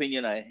my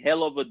opinion, a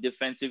hell of a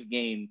defensive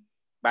game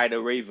by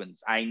the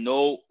Ravens. I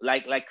know,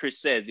 like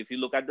Chris says, if you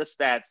look at the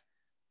stats,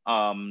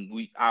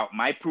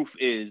 my proof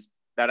is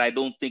that I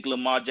don't think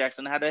Lamar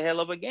Jackson had a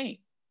hell of a game.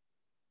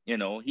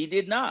 He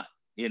did not.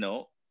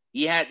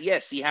 He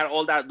had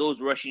all those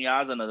rushing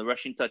yards and the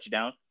rushing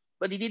touchdown,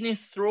 but he didn't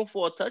throw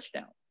for a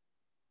touchdown.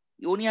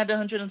 He only had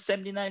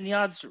 179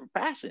 yards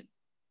passing.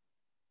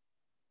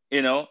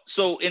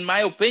 So in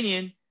my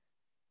opinion,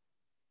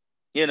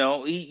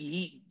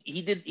 he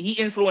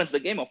influenced the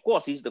game. Of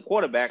course, he's the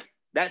quarterback.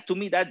 That to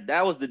me,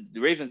 that was the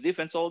Ravens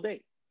defense all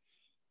day.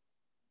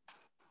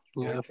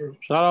 Yeah,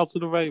 shout out to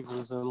the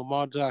Ravens and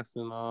Lamar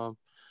Jackson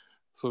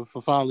for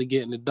finally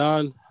getting it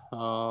done.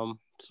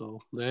 So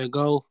there you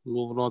go.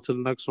 Moving on to the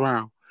next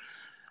round.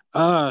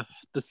 The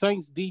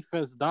Saints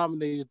defense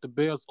dominated the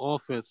Bears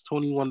offense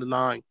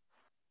 21-9.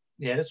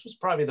 Yeah, this was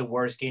probably the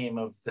worst game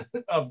of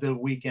the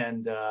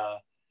weekend.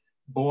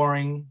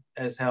 Boring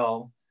as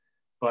hell.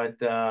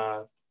 But,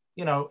 I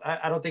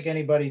don't think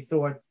anybody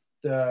thought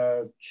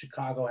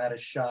Chicago had a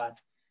shot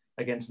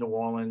against New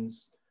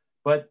Orleans.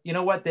 But you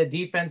know what? Their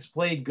defense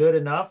played good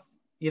enough.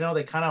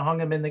 They kind of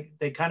hung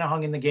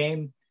in the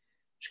game.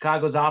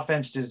 Chicago's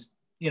offense just,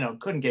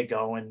 couldn't get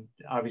going.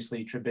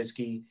 Obviously,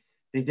 Trubisky.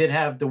 They did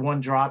have the one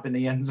drop in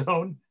the end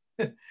zone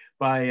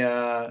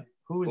by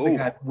who was the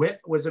guy?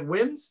 Was it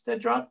Wims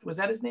that dropped? Was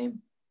that his name?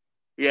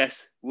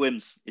 Yes,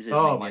 Wims is his name.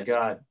 Oh my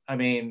God! I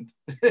mean,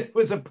 it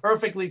was a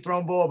perfectly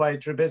thrown ball by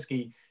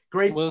Trubisky.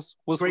 Great. Was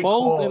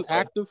Foles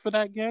inactive for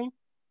that game?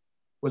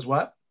 Was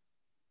what?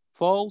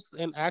 Foles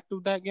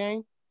inactive that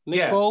game? Nick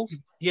yeah. Foles?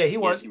 Yeah, he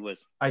was. Yes, he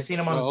was. I seen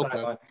him on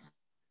the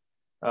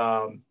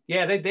sideline.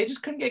 They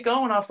just couldn't get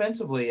going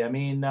offensively. I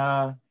mean,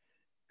 the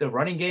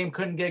running game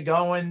couldn't get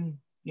going.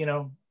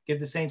 Give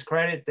the Saints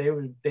credit.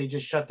 They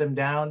just shut them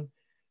down,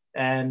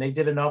 and they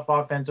did enough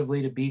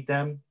offensively to beat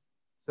them.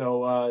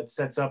 So it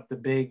sets up the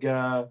big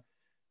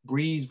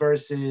Breeze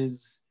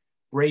versus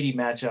Brady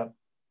matchup,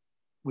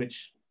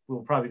 which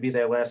will probably be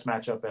their last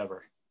matchup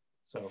ever.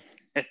 So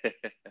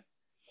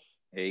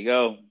there you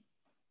go.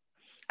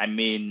 I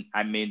mean,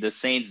 the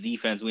Saints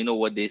defense, we know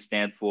what they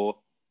stand for.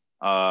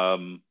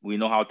 We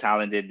know how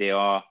talented they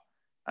are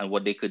and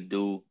what they could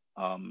do.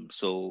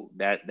 So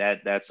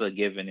that's a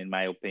given in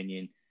my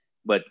opinion.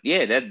 But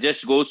yeah, that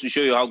just goes to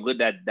show you how good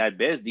that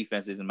Bears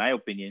defense is, in my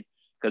opinion.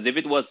 Because if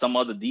it was some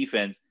other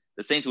defense,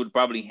 the Saints would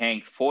probably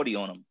hang 40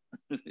 on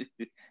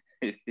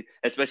them.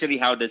 Especially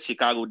how the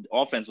Chicago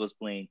offense was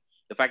playing.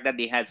 The fact that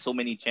they had so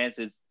many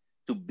chances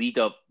to beat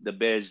up the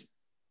Bears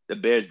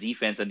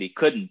defense, and they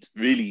couldn't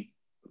really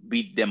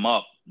beat them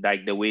up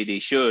like the way they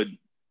should,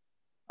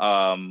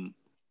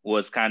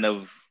 was kind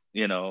of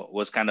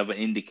an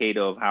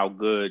indicator of how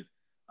good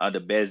the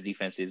Bears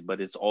defense is.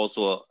 But it's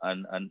also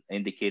an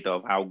indicator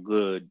of how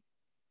good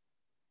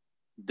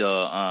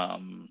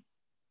the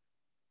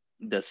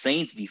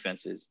Saints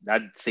defense is.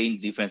 That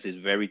Saints defense is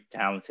very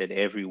talented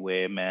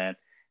everywhere, man.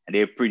 And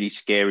they're pretty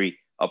scary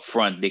up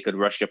front. They could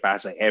rush the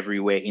passer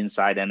everywhere,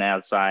 inside and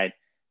outside.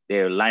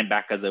 Their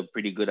linebackers are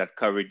pretty good at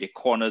coverage. The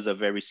corners are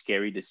very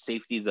scary. The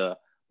safeties are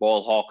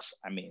ball hawks.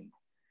 I mean,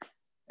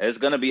 it's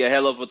going to be a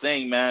hell of a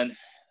thing, man.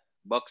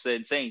 Bucks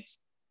and Saints.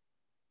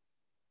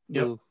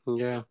 Yep.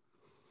 Yeah.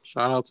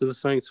 Shout out to the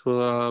Saints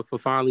for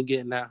finally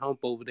getting that hump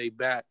over their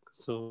back.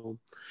 So,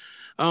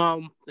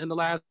 in the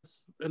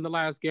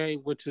last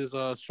game, which is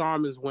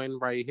Sharman's win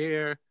right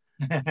here,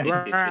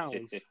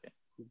 Browns.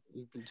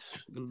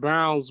 The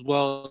Browns,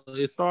 well,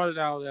 it started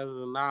out as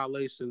an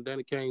annihilation,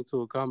 then it came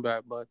to a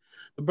comeback, but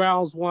the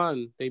Browns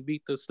won. They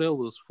beat the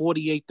Steelers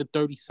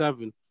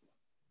 48-37.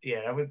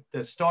 Yeah, that was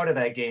the start of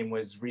that game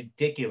was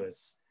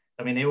ridiculous.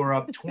 I mean, they were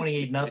up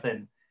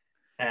 28-0,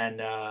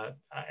 and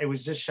it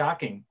was just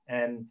shocking.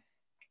 And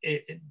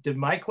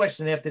my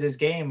question after this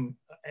game,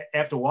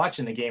 after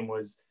watching the game,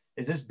 was,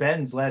 is this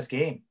Ben's last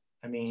game?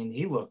 I mean,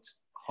 he looked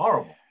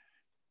horrible.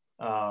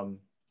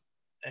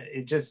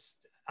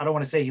 I don't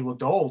want to say he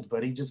looked old,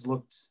 but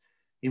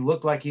he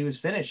looked like he was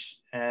finished.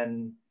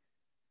 And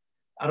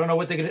I don't know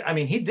what they're going to, I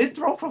mean, he did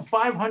throw for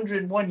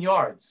 501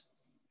 yards.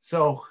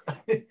 So,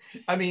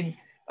 I mean,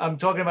 I'm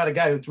talking about a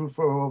guy who threw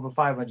for over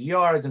 500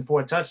 yards and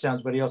 4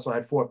 touchdowns, but he also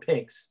had 4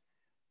 picks.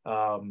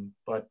 I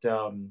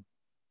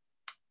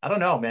don't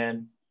know,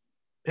 man.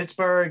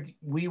 Pittsburgh,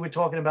 we were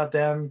talking about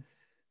them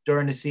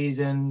during the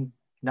season,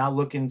 not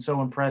looking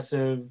so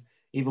impressive,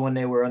 even when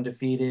they were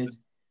undefeated.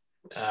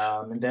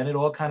 And then it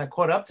all kind of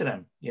caught up to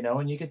them,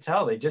 and you could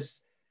tell I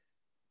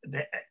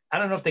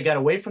don't know if they got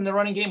away from the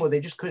running game or they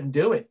just couldn't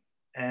do it.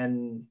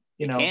 And,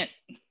 can't.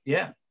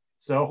 Yeah.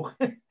 So,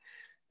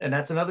 and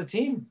that's another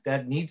team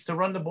that needs to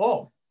run the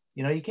ball.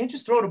 You can't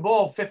just throw the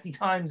ball 50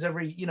 times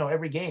every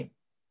game.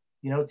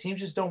 Teams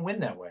just don't win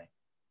that way.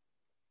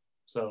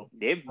 So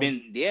they've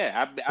been,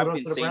 I've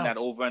been saying that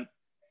over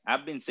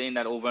I've been saying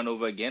that over and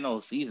over again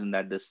all season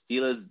that the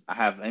Steelers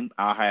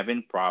are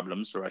having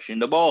problems rushing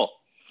the ball,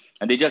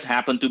 and they just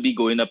happen to be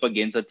going up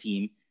against a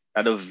team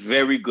that are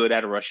very good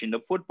at rushing the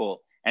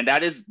football, and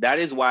that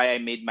is why I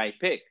made my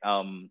pick.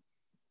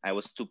 I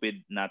was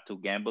stupid not to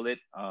gamble it.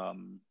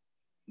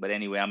 But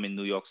anyway, I'm in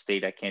New York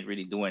State. I can't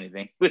really do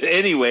anything. But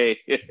anyway,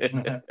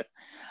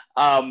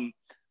 um,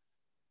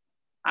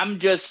 I'm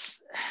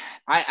just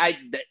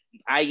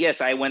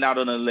yes, I went out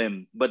on a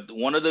limb, but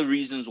one of the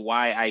reasons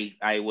why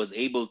I was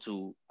able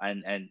to,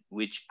 and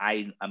which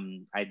I'm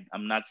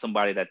not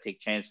somebody that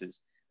take chances.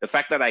 The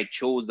fact that I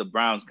chose the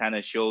Browns kind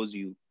of shows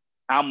you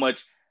how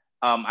much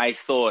I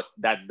thought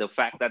that the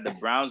fact that the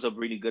Browns are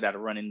really good at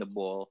running the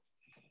ball,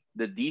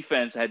 the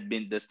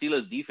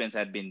Steelers defense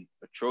had been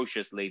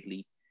atrocious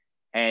lately,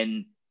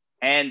 and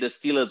the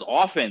Steelers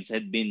offense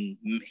had been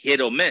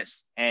hit or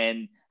miss.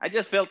 And I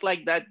just felt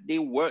like that they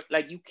were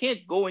like, you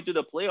can't go into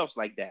the playoffs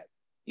like that.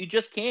 You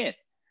just can't.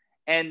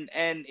 And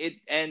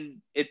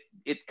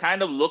it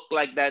kind of looked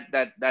like that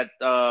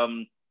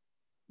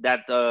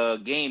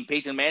game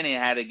Peyton Manning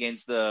had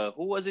against the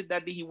who was it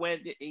that he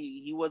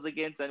was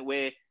against, and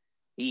where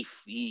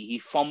he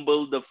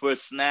fumbled the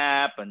first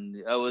snap, and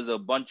there was a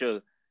bunch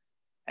of,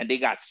 and they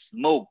got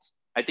smoked.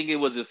 I think it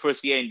was his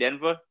first year in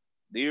Denver.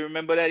 Do you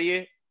remember that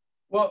year?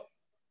 Well,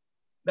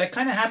 that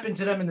kind of happened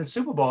to them in the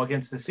Super Bowl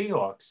against the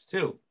Seahawks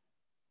too,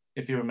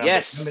 if you remember.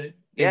 Yes. Remember,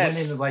 they yes.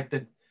 went in like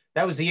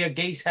that was the year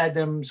Gase had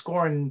them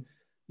scoring,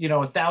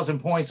 1,000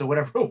 points or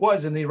whatever it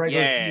was in the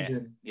regular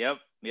season. Yep.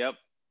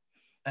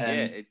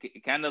 And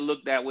it kind of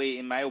looked that way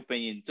in my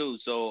opinion too.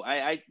 So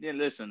I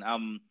listen.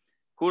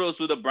 Kudos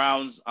to the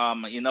Browns.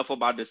 Enough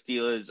about the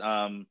Steelers.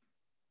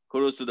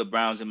 Kudos to the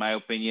Browns in my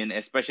opinion,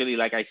 especially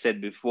like I said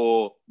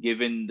before,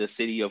 giving the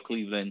city of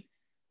Cleveland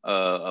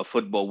a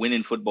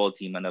winning football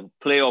team and a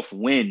playoff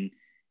win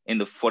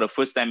for the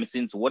first time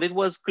since what it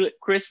was,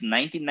 Chris,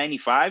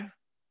 1995.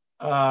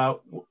 A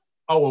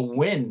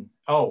win.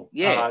 Oh,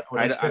 yeah,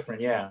 that's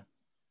different. Yeah.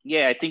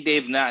 Yeah, I think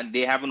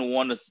they haven't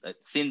won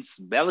since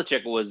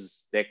Belichick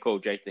was their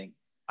coach. I think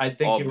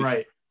you're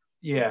right.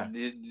 Yeah.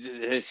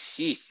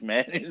 Sheesh,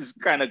 man, it's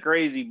kind of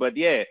crazy, but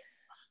yeah.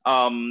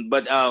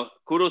 But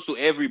kudos to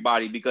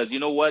everybody, because you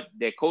know what,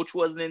 their coach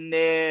wasn't in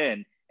there,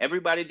 and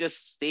everybody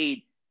just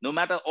stayed. No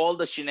matter all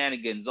the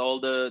shenanigans, all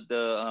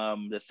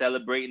the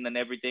celebrating and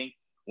everything,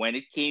 when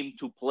it came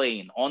to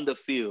playing on the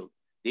field,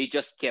 they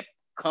just kept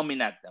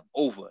coming at them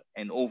over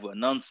and over,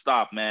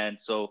 nonstop, man.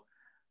 So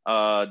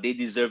they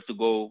deserve to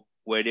go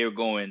where they're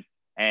going.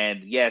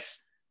 And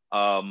yes,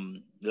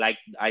 like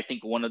I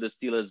think one of the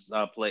Steelers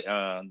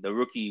the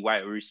rookie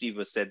wide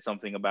receiver said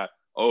something about,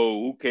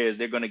 oh, who cares?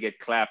 They're gonna get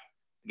clapped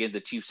against the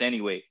Chiefs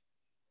anyway.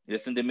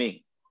 Listen to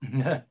me.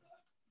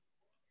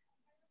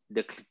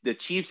 The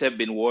Chiefs have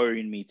been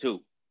worrying me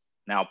too.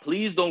 Now,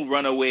 please don't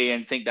run away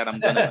and think that I'm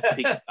gonna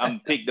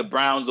pick the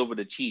Browns over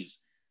the Chiefs.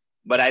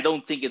 But I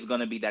don't think it's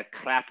gonna be that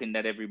clapping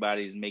that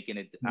everybody is making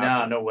it.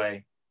 No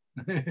way.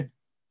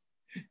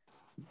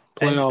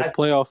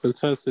 Playoff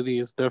intensity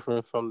is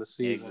different from the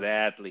season.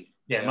 Exactly.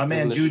 Yeah, my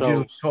man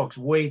Juju talks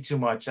way too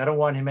much. I don't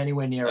want him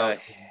anywhere near us,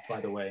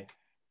 by the way.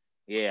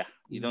 Yeah,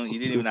 you didn't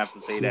even have to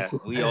say that.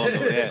 We all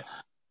know that.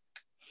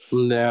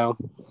 No.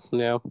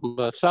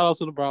 But shout out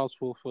to the Browns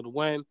for the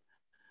win.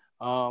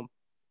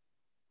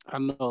 I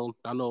know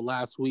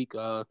last week,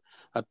 I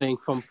think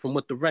from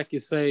what the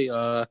records say,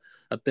 I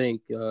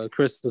think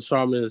Chris and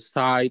Sharman is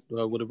tied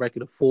with a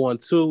record of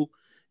 4-2,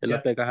 and I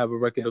think I have a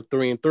record of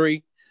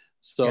 3-3.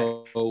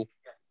 So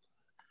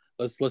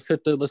let's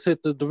hit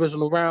the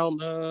divisional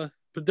round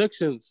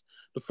predictions.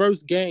 The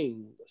first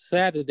game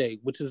Saturday,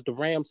 which is the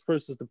Rams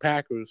versus the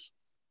Packers.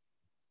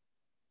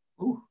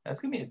 Ooh, that's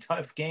gonna be a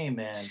tough game,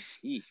 man.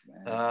 Jeez,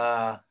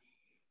 man.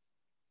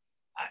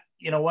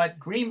 You know what?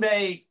 Green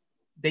Bay,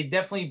 they're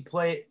definitely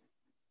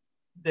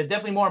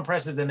more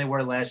impressive than they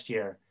were last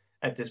year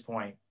at this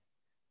point.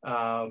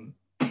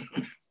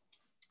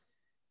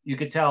 You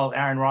could tell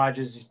Aaron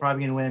Rodgers is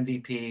probably going to win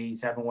MVP.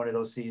 He's having one of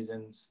those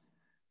seasons.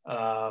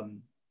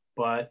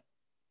 But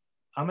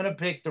I'm going to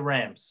pick the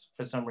Rams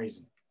for some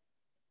reason.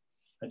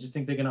 I just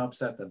think they're going to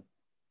upset them.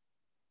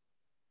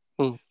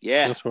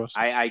 Yeah,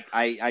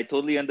 I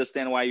totally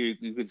understand why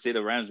you could say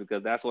the Rams,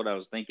 because that's what I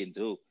was thinking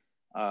too.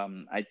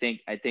 I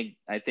think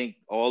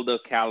all the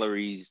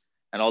calories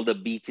and all the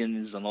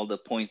beatings and all the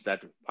points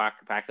that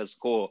Packers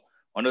score,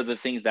 one of the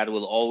things that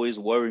will always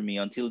worry me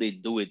until they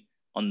do it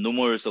on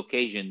numerous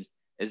occasions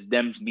is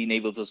them being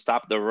able to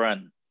stop the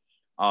run.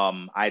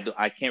 I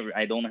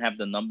don't have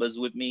the numbers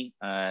with me,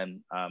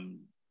 and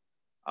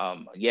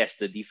yes,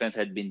 the defense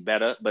had been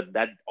better, but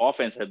that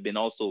offense had been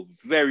also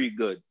very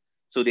good.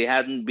 So they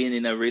hadn't been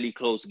in a really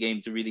close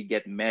game to really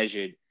get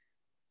measured.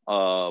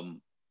 I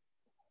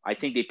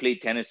think they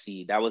played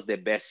Tennessee. That was their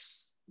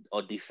best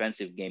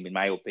defensive game, in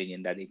my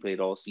opinion, that they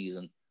played all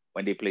season,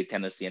 when they played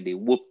Tennessee and they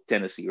whooped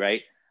Tennessee,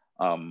 right?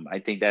 I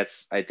think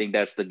that's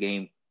the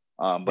game.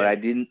 But I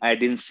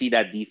didn't see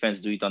that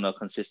defense do it on a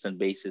consistent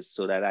basis,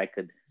 so that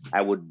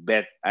I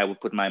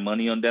would put my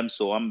money on them.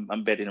 So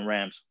I'm betting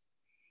Rams.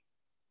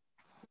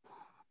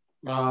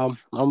 I'm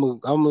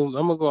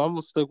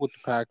gonna stick with the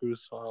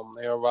Packers.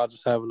 Aaron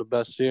Rodgers having the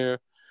best year.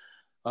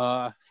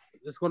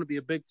 It's going to be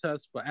a big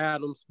test for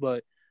Adams,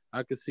 but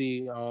I can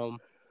see the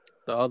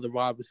other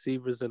wide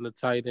receivers and the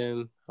tight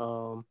end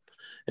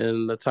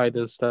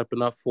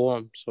stepping up for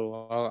him. So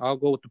I'll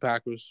go with the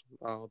Packers.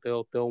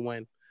 They'll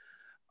win.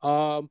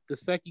 The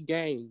second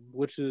game,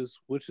 which is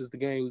the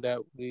game that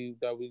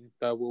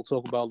we'll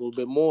talk about a little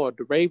bit more,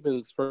 the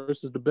Ravens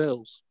versus the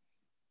Bills.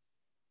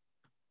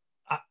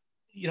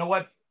 You know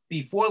what?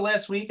 Before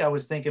last week, I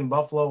was thinking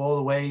Buffalo all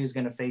the way is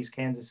going to face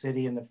Kansas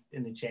City in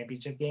the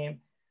championship game,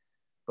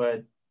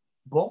 but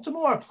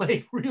Baltimore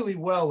played really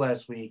well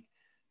last week,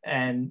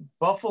 and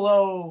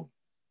Buffalo,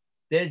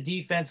 their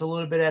defense a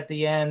little bit at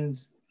the end.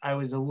 I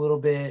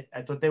thought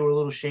they were a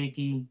little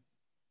shaky.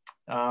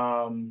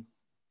 But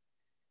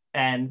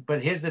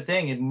here's the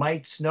thing: it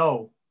might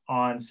snow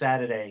on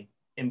Saturday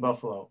in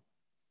Buffalo.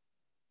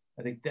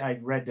 I think I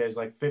read there's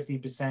like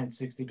 50%,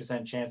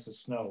 60% chance of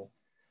snow.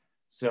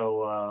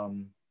 So,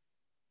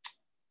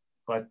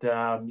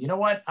 you know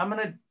what? I'm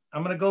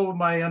gonna go with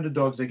my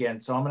underdogs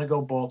again. So I'm gonna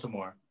go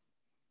Baltimore.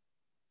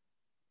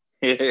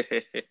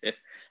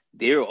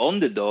 They're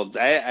underdogs.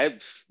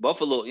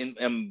 Buffalo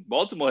and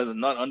Baltimore are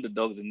not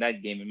underdogs in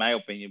that game, in my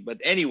opinion. But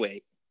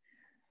anyway,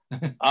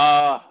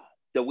 the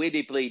way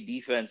they play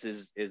defense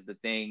is the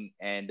thing,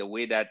 and the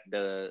way that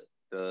the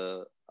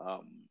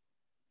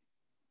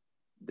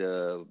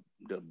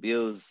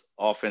Bills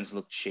offense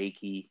looked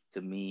shaky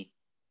to me,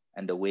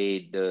 and the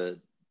way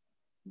the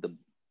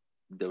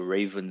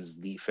Ravens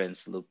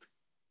defense looked,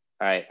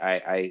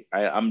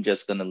 I'm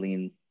just gonna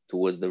lean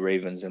towards the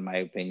Ravens in my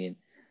opinion.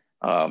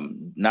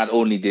 Not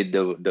only did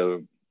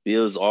the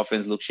Bills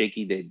offense look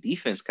shaky, their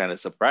defense kind of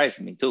surprised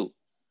me too.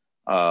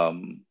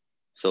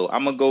 So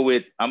I'm gonna go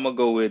with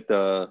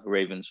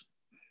Ravens.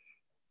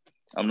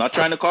 I'm not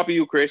trying to copy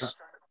you, Chris.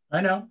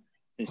 I know.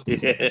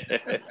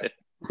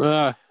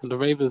 The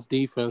Ravens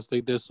defense,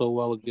 they did so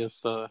well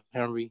against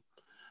Henry.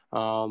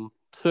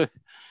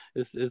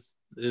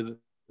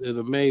 It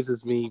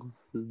amazes me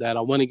that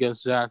I went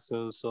against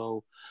Jackson.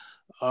 So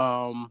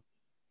I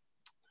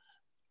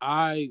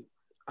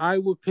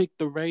would pick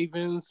the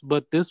Ravens,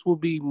 but this will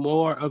be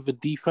more of a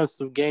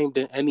defensive game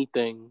than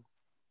anything.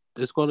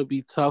 It's going to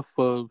be tough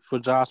for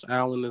Josh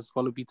Allen. It's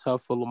going to be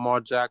tough for Lamar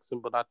Jackson,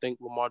 but I think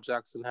Lamar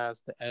Jackson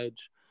has the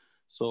edge.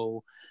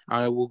 So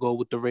I will go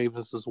with the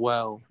Ravens as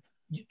well,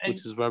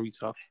 which is very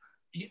tough.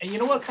 And you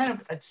know what kind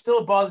of it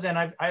still bothers me,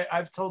 and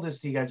I've told this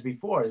to you guys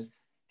before, is the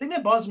thing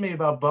that bothers me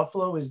about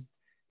Buffalo is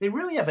they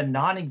really have a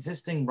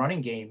non-existing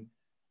running game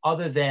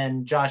other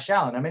than Josh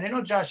Allen. I mean, I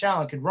know Josh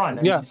Allen could run.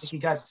 I think he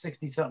got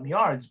 60-something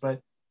yards,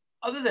 but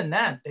other than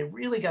that, they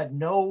really got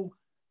no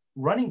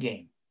running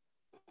game.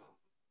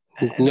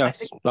 And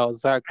yes,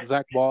 Zach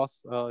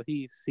Moss,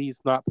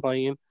 he's not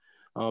playing.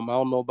 I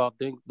don't know about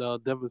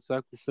Devin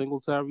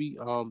Singletary.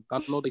 I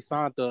know they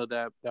signed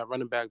that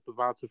running back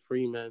Devonta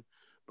Freeman,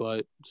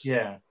 but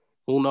yeah,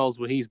 who knows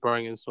what he's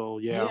bringing? So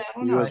you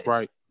was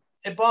right.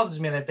 It bothers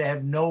me that they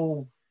have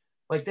no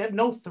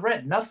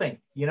threat, nothing.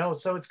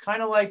 So it's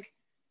kind of like,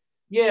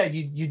 yeah,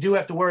 you do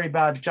have to worry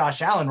about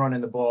Josh Allen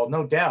running the ball,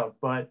 no doubt,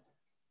 but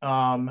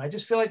I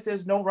just feel like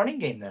there's no running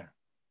game there.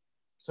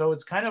 So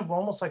it's kind of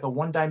almost like a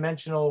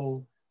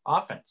one-dimensional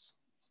offense.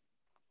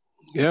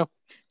 Yeah,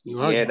 you're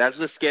right. Yeah, that's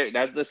the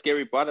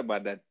scary part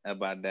about that.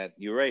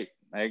 You're right.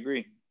 I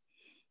agree.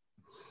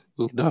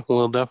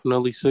 We'll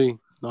definitely see.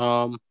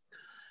 And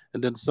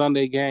then the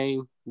Sunday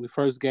game, the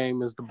first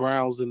game is the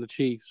Browns and the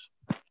Chiefs.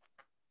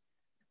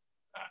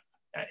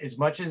 As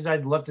much as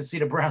I'd love to see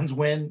the Browns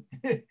win,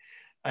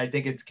 I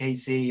think it's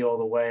KC all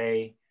the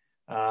way.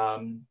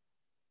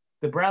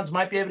 The Browns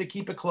might be able to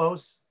keep it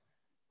close,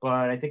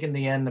 but I think in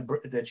the end,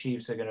 the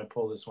Chiefs are going to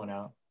pull this one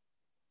out.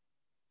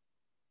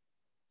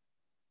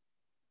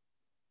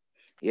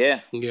 Yeah.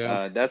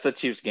 That's a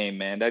Chiefs game,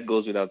 man. That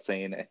goes without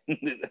saying that.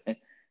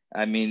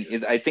 I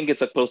mean, I think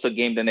it's a closer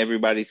game than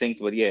everybody thinks,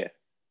 but yeah,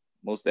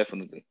 most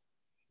definitely.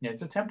 Yeah,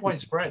 it's a 10-point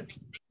spread.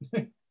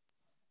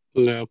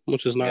 Yeah,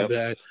 which is not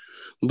bad.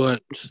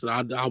 But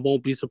I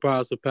won't be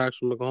surprised if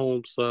Patrick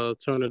Mahomes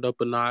turn it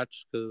up a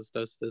notch, because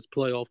that's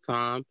playoff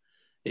time.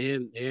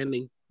 And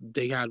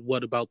they had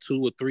about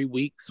 2 or 3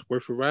 weeks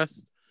worth of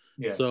rest.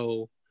 Yeah.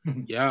 So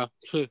yeah,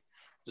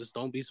 just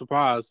don't be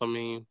surprised. I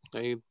mean,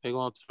 they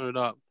gonna turn it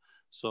up.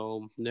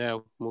 So yeah,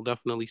 we'll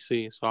definitely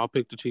see. So I'll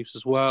pick the Chiefs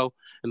as well.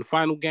 And the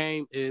final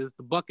game is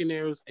the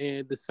Buccaneers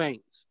and the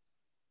Saints.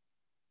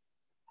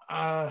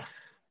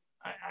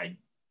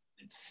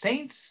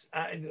 Saints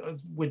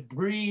with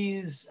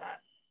Breeze.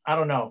 I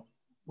don't know,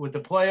 with the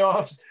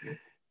playoffs.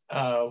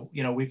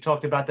 We've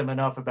talked about them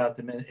enough about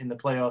them in the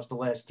playoffs the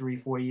last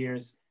 3-4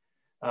 years.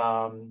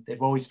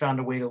 They've always found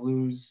a way to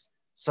lose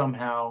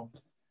somehow.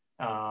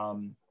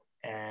 And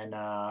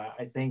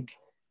I think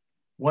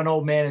one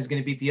old man is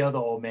going to beat the other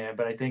old man,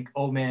 but I think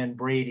old man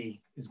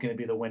Brady is going to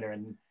be the winner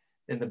in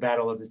the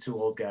battle of the two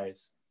old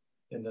guys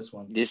in this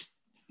one. This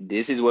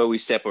is where we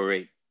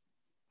separate,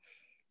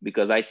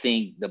 because I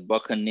think the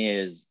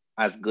Buccaneers,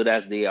 as good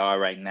as they are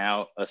right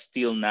now, are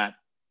still not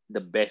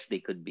the best they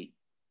could be.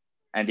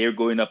 And they're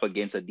going up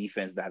against a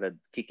defense that are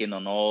kicking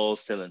on all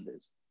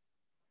cylinders.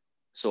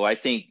 So I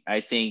think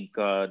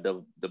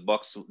the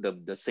Bucks,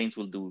 the Saints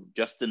will do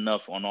just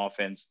enough on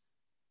offense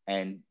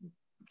and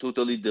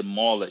totally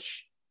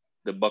demolish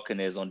the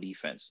Buccaneers on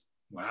defense.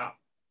 Wow.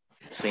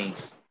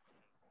 Saints.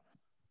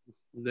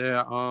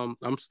 Yeah,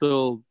 I'm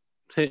still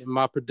hitting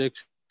my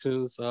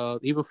predictions,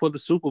 even for the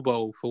Super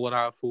Bowl, for what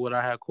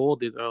I had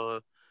called it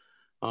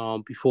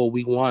before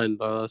week one,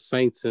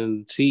 Saints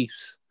and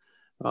Chiefs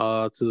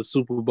to the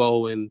Super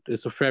Bowl, and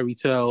it's a fairy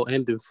tale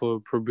ending for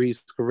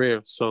Brees'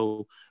 career.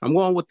 So I'm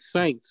going with the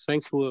Saints.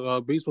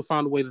 Brees will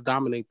find a way to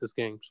dominate this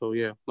game. So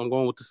yeah, I'm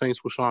going with the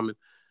Saints with Sharman.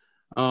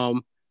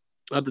 Other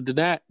than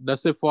that,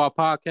 that's it for our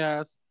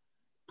podcast.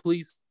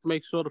 Please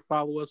make sure to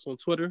follow us on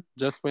Twitter,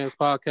 Just Fans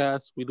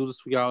Podcast. We do this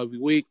for y'all every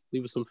week.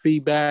 Leave us some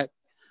feedback.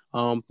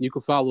 You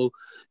can follow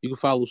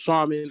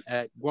Sharman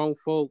at Grown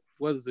Folk.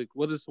 What is it?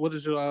 What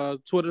is your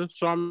Twitter,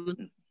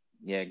 Sharman?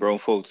 Yeah, Grown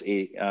Folks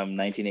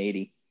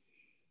 1980.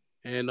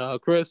 And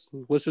Chris,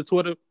 what's your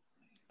Twitter?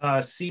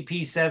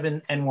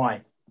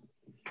 CP7NY.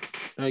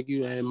 Thank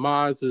you. And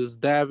mine is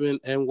Davin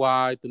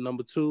NY, the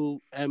number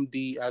 2,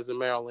 MD as in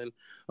Maryland.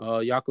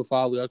 Y'all can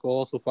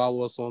also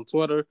follow us on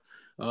Twitter.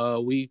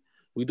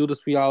 We do this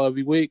for y'all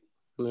every week.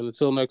 And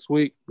until next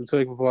week, we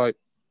take a flight.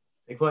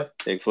 Take flight.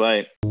 Take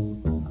flight.